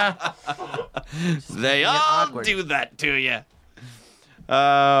 They all awkward. do that to you.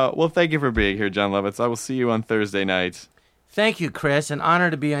 Well, thank you for being here, John Lovitz. I will see you on Thursday night. Thank you, Chris. An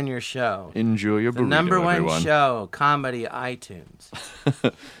honor to be on your show. Enjoy your The burrito, number one everyone. show, comedy, iTunes.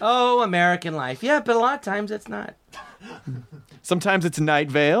 Oh, American Life. Yeah, but a lot of times it's not. Sometimes it's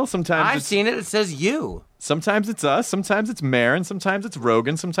Night Vale. Sometimes I've it's, seen it. It says you. Sometimes it's us. Sometimes it's Marin. Sometimes it's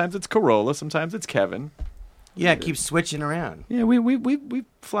Rogan. Sometimes it's Corolla. Sometimes it's Kevin. Yeah, it keeps switching around. Yeah, we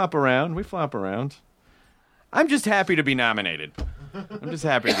flop around. We flop around. I'm just happy to be nominated. I'm just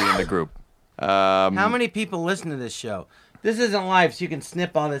happy to be in the group. How many people listen to this show? This isn't live, so you can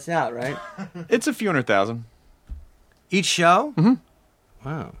snip all this out, right? It's a few 100,000. Each show? Mm-hmm.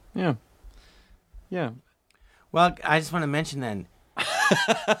 Wow. Yeah. Yeah. Well, I just want to mention then,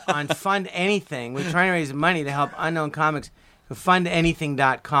 on Fund Anything, we're trying to raise money to help unknown comics. Go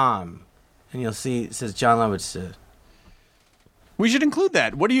fundanything.com, and you'll see it says John Lovitz. We should include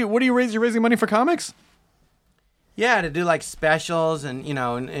that. What do you raise? You're raising money for comics? Yeah, to do like specials and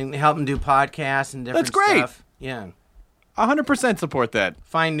and help them do podcasts and different That's great. stuff. Yeah. 100% support that.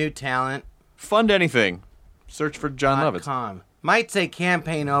 Find new talent. Fund anything. Search for John Lovitz. .com. Might say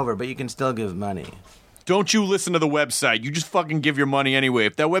campaign over, but you can still give money. Don't you listen to the website. You just fucking give your money anyway.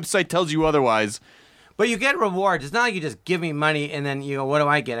 If that website tells you otherwise. But you get rewards. It's not like you just give me money and then you go, what do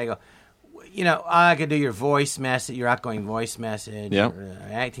I get? I go, I could do your voice message, your outgoing voice message, Yeah. or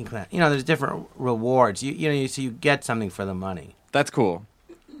acting class. There's different rewards. So you get something for the money. That's cool.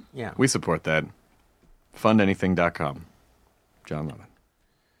 Yeah. We support that. Fundanything.com. John Lovitz.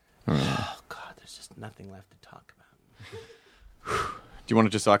 Oh, God, there's just nothing left to talk about. Do you want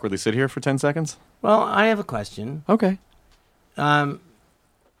to just awkwardly sit here for 10 seconds? Well, I have a question. Okay. On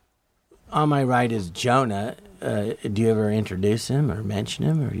my right is Jonah. Do you ever introduce him or mention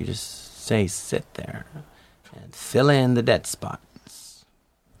him, or you just say sit there and fill in the dead spots?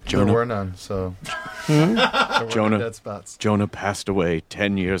 Jonah. There were none, so there were Jonah. no dead spots. Jonah passed away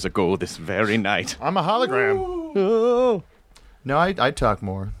 10 years ago this very night. I'm a hologram. Oh. No, I talk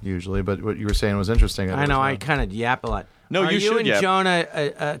more usually, but what you were saying was interesting. I know, I kind of yap a lot. No, Are you you should and yap. Jonah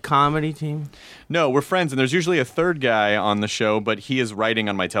a comedy team? No, we're friends, and there's usually a third guy on the show, but he is writing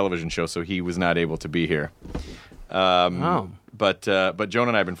on my television show, so he was not able to be here. But Jonah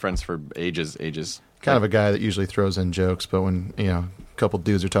and I have been friends for ages. Kind of a guy that usually throws in jokes, but when a couple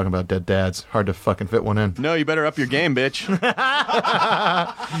dudes are talking about dead dads, hard to fucking fit one in. No, you better up your game, bitch.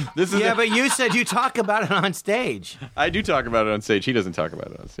 This is Yeah, but you said you talk about it on stage. I do talk about it on stage. He doesn't talk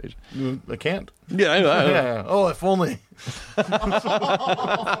about it on stage. I can't. Yeah, I know. Yeah. Oh, if only.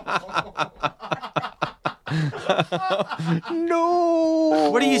 No.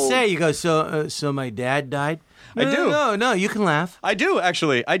 What do you say? You go, so my dad died? I do. No, you can laugh. I do,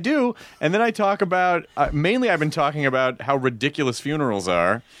 actually. I do. And then I talk about, mainly I've been talking about how ridiculous funerals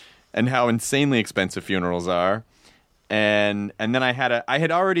are and how insanely expensive funerals are. And then I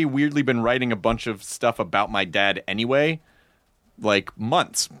had already weirdly been writing a bunch of stuff about my dad anyway, like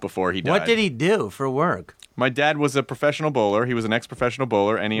months before he died. What did he do for work? My dad was a professional bowler. He was an ex-professional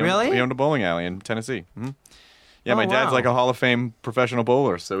bowler, and he owned a bowling alley in Tennessee. Mm-hmm. Yeah, my dad's like a Hall of Fame professional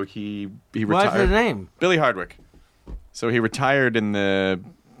bowler, so he retired. What's his name? Billy Hardwick. So he retired in the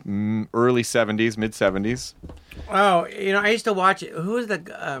early 70s, mid-70s. Oh, I used to watch it. Who was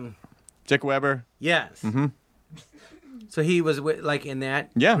the... Dick Weber. Yes. Mm-hmm. So he was in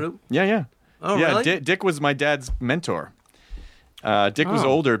that group? Yeah. Oh, yeah, really? Dick was my dad's mentor. Dick was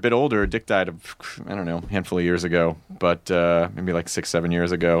a bit older. Dick died of, I don't know, a handful of years ago, but maybe like 6-7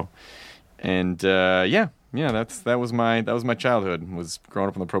 years ago. And that was my childhood, was growing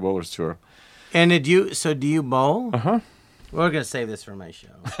up on the Pro Bowlers Tour. And do you bowl? Uh-huh. We're going to save this for my show.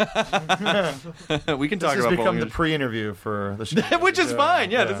 We can talk This has about become bowling. the pre-interview for the show. Which is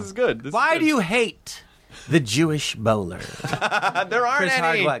fine. Yeah, this is good. Why do you hate the Jewish bowler? There aren't Chris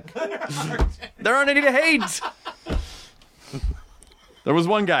any. Hardwick. There aren't any to hate. There was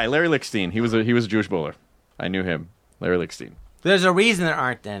one guy, Larry Lickstein. He was a Jewish bowler. I knew him, Larry Lickstein. There's a reason there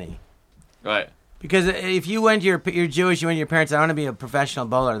aren't any. Right. Because if you went to you're Jewish, you went to your parents, I want to be a professional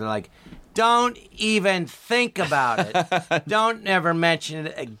bowler. They're like, don't even think about it. Don't ever mention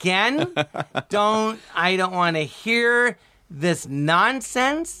it again. I don't want to hear this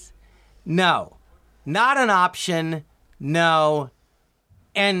nonsense. No. Not an option. No.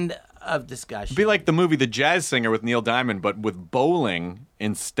 End of discussion. It'd be like the movie The Jazz Singer with Neil Diamond, but with bowling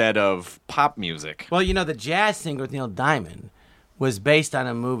instead of pop music. Well, The Jazz Singer with Neil Diamond was based on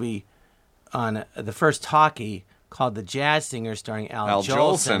a movie on the first talkie called The Jazz Singer, starring Al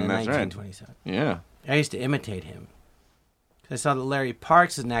Jolson in 1927. Right. Yeah. I used to imitate him. I saw that Larry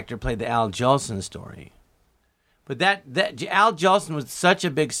Parks, as an actor, played the Al Jolson story. But that Al Jolson was such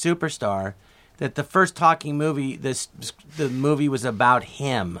a big superstar that the first talking movie, the movie was about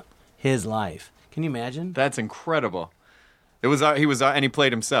him, his life. Can you imagine? That's incredible. It was and he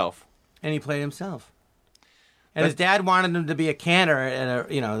played himself. And he played himself. And his dad wanted him to be a cantor, and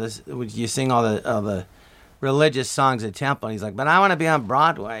you sing all the religious songs at temple. And he's like, but I want to be on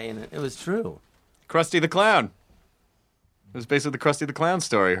Broadway, and it was true. Krusty the Clown. It was basically the Krusty the Clown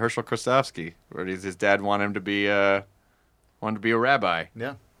story. Herschel Krostowski, where his dad wanted him to be a rabbi.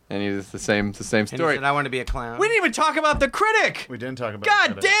 Yeah. And he's the same story. And he said, I want to be a clown. We didn't even talk about The Critic. We didn't talk about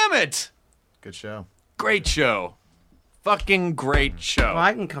God The Critic. damn it! Good show. Great show. Fucking great show. Well,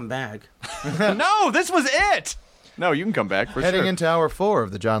 I can come back. No, this was it. No, you can come back for Heading sure. into hour 4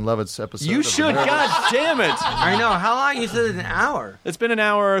 of the John Lovitz episode. You should. God damn it. I know. How long? You said an hour. It's been an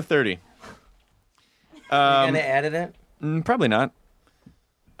hour 30. You going to edit it? Probably not.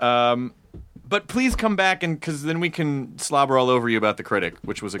 But please come back, because then we can slobber all over you about The Critic,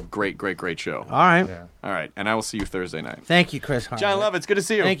 which was a great, great, great show. All right. Yeah. All right, and I will see you Thursday night. Thank you, Chris Hardwick. John Lovitz, good to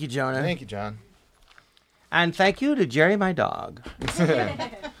see you. Thank you, Jonah. Thank you, John. And thank you to Jerry, my dog.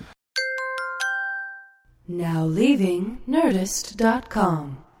 Now leaving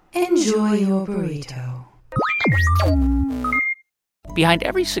Nerdist.com. Enjoy your burrito. Behind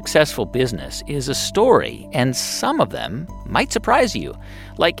every successful business is a story, and some of them might surprise you.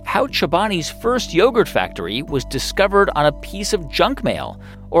 Like how Chobani's first yogurt factory was discovered on a piece of junk mail,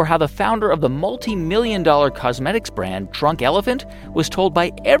 or how the founder of the multi-million-dollar cosmetics brand Drunk Elephant was told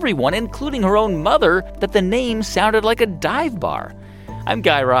by everyone, including her own mother, that the name sounded like a dive bar. I'm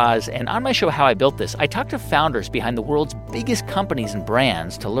Guy Raz, and on my show How I Built This, I talk to founders behind the world's biggest companies and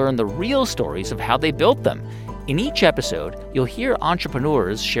brands to learn the real stories of how they built them. In each episode, you'll hear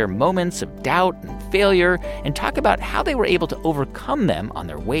entrepreneurs share moments of doubt and failure and talk about how they were able to overcome them on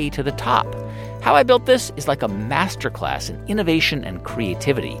their way to the top. How I Built This is like a masterclass in innovation and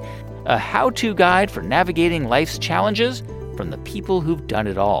creativity, a how-to guide for navigating life's challenges from the people who've done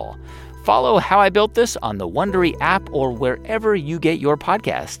it all. Follow How I Built This on the Wondery app or wherever you get your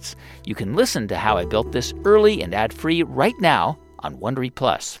podcasts. You can listen to How I Built This early and ad-free right now on Wondery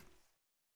Plus.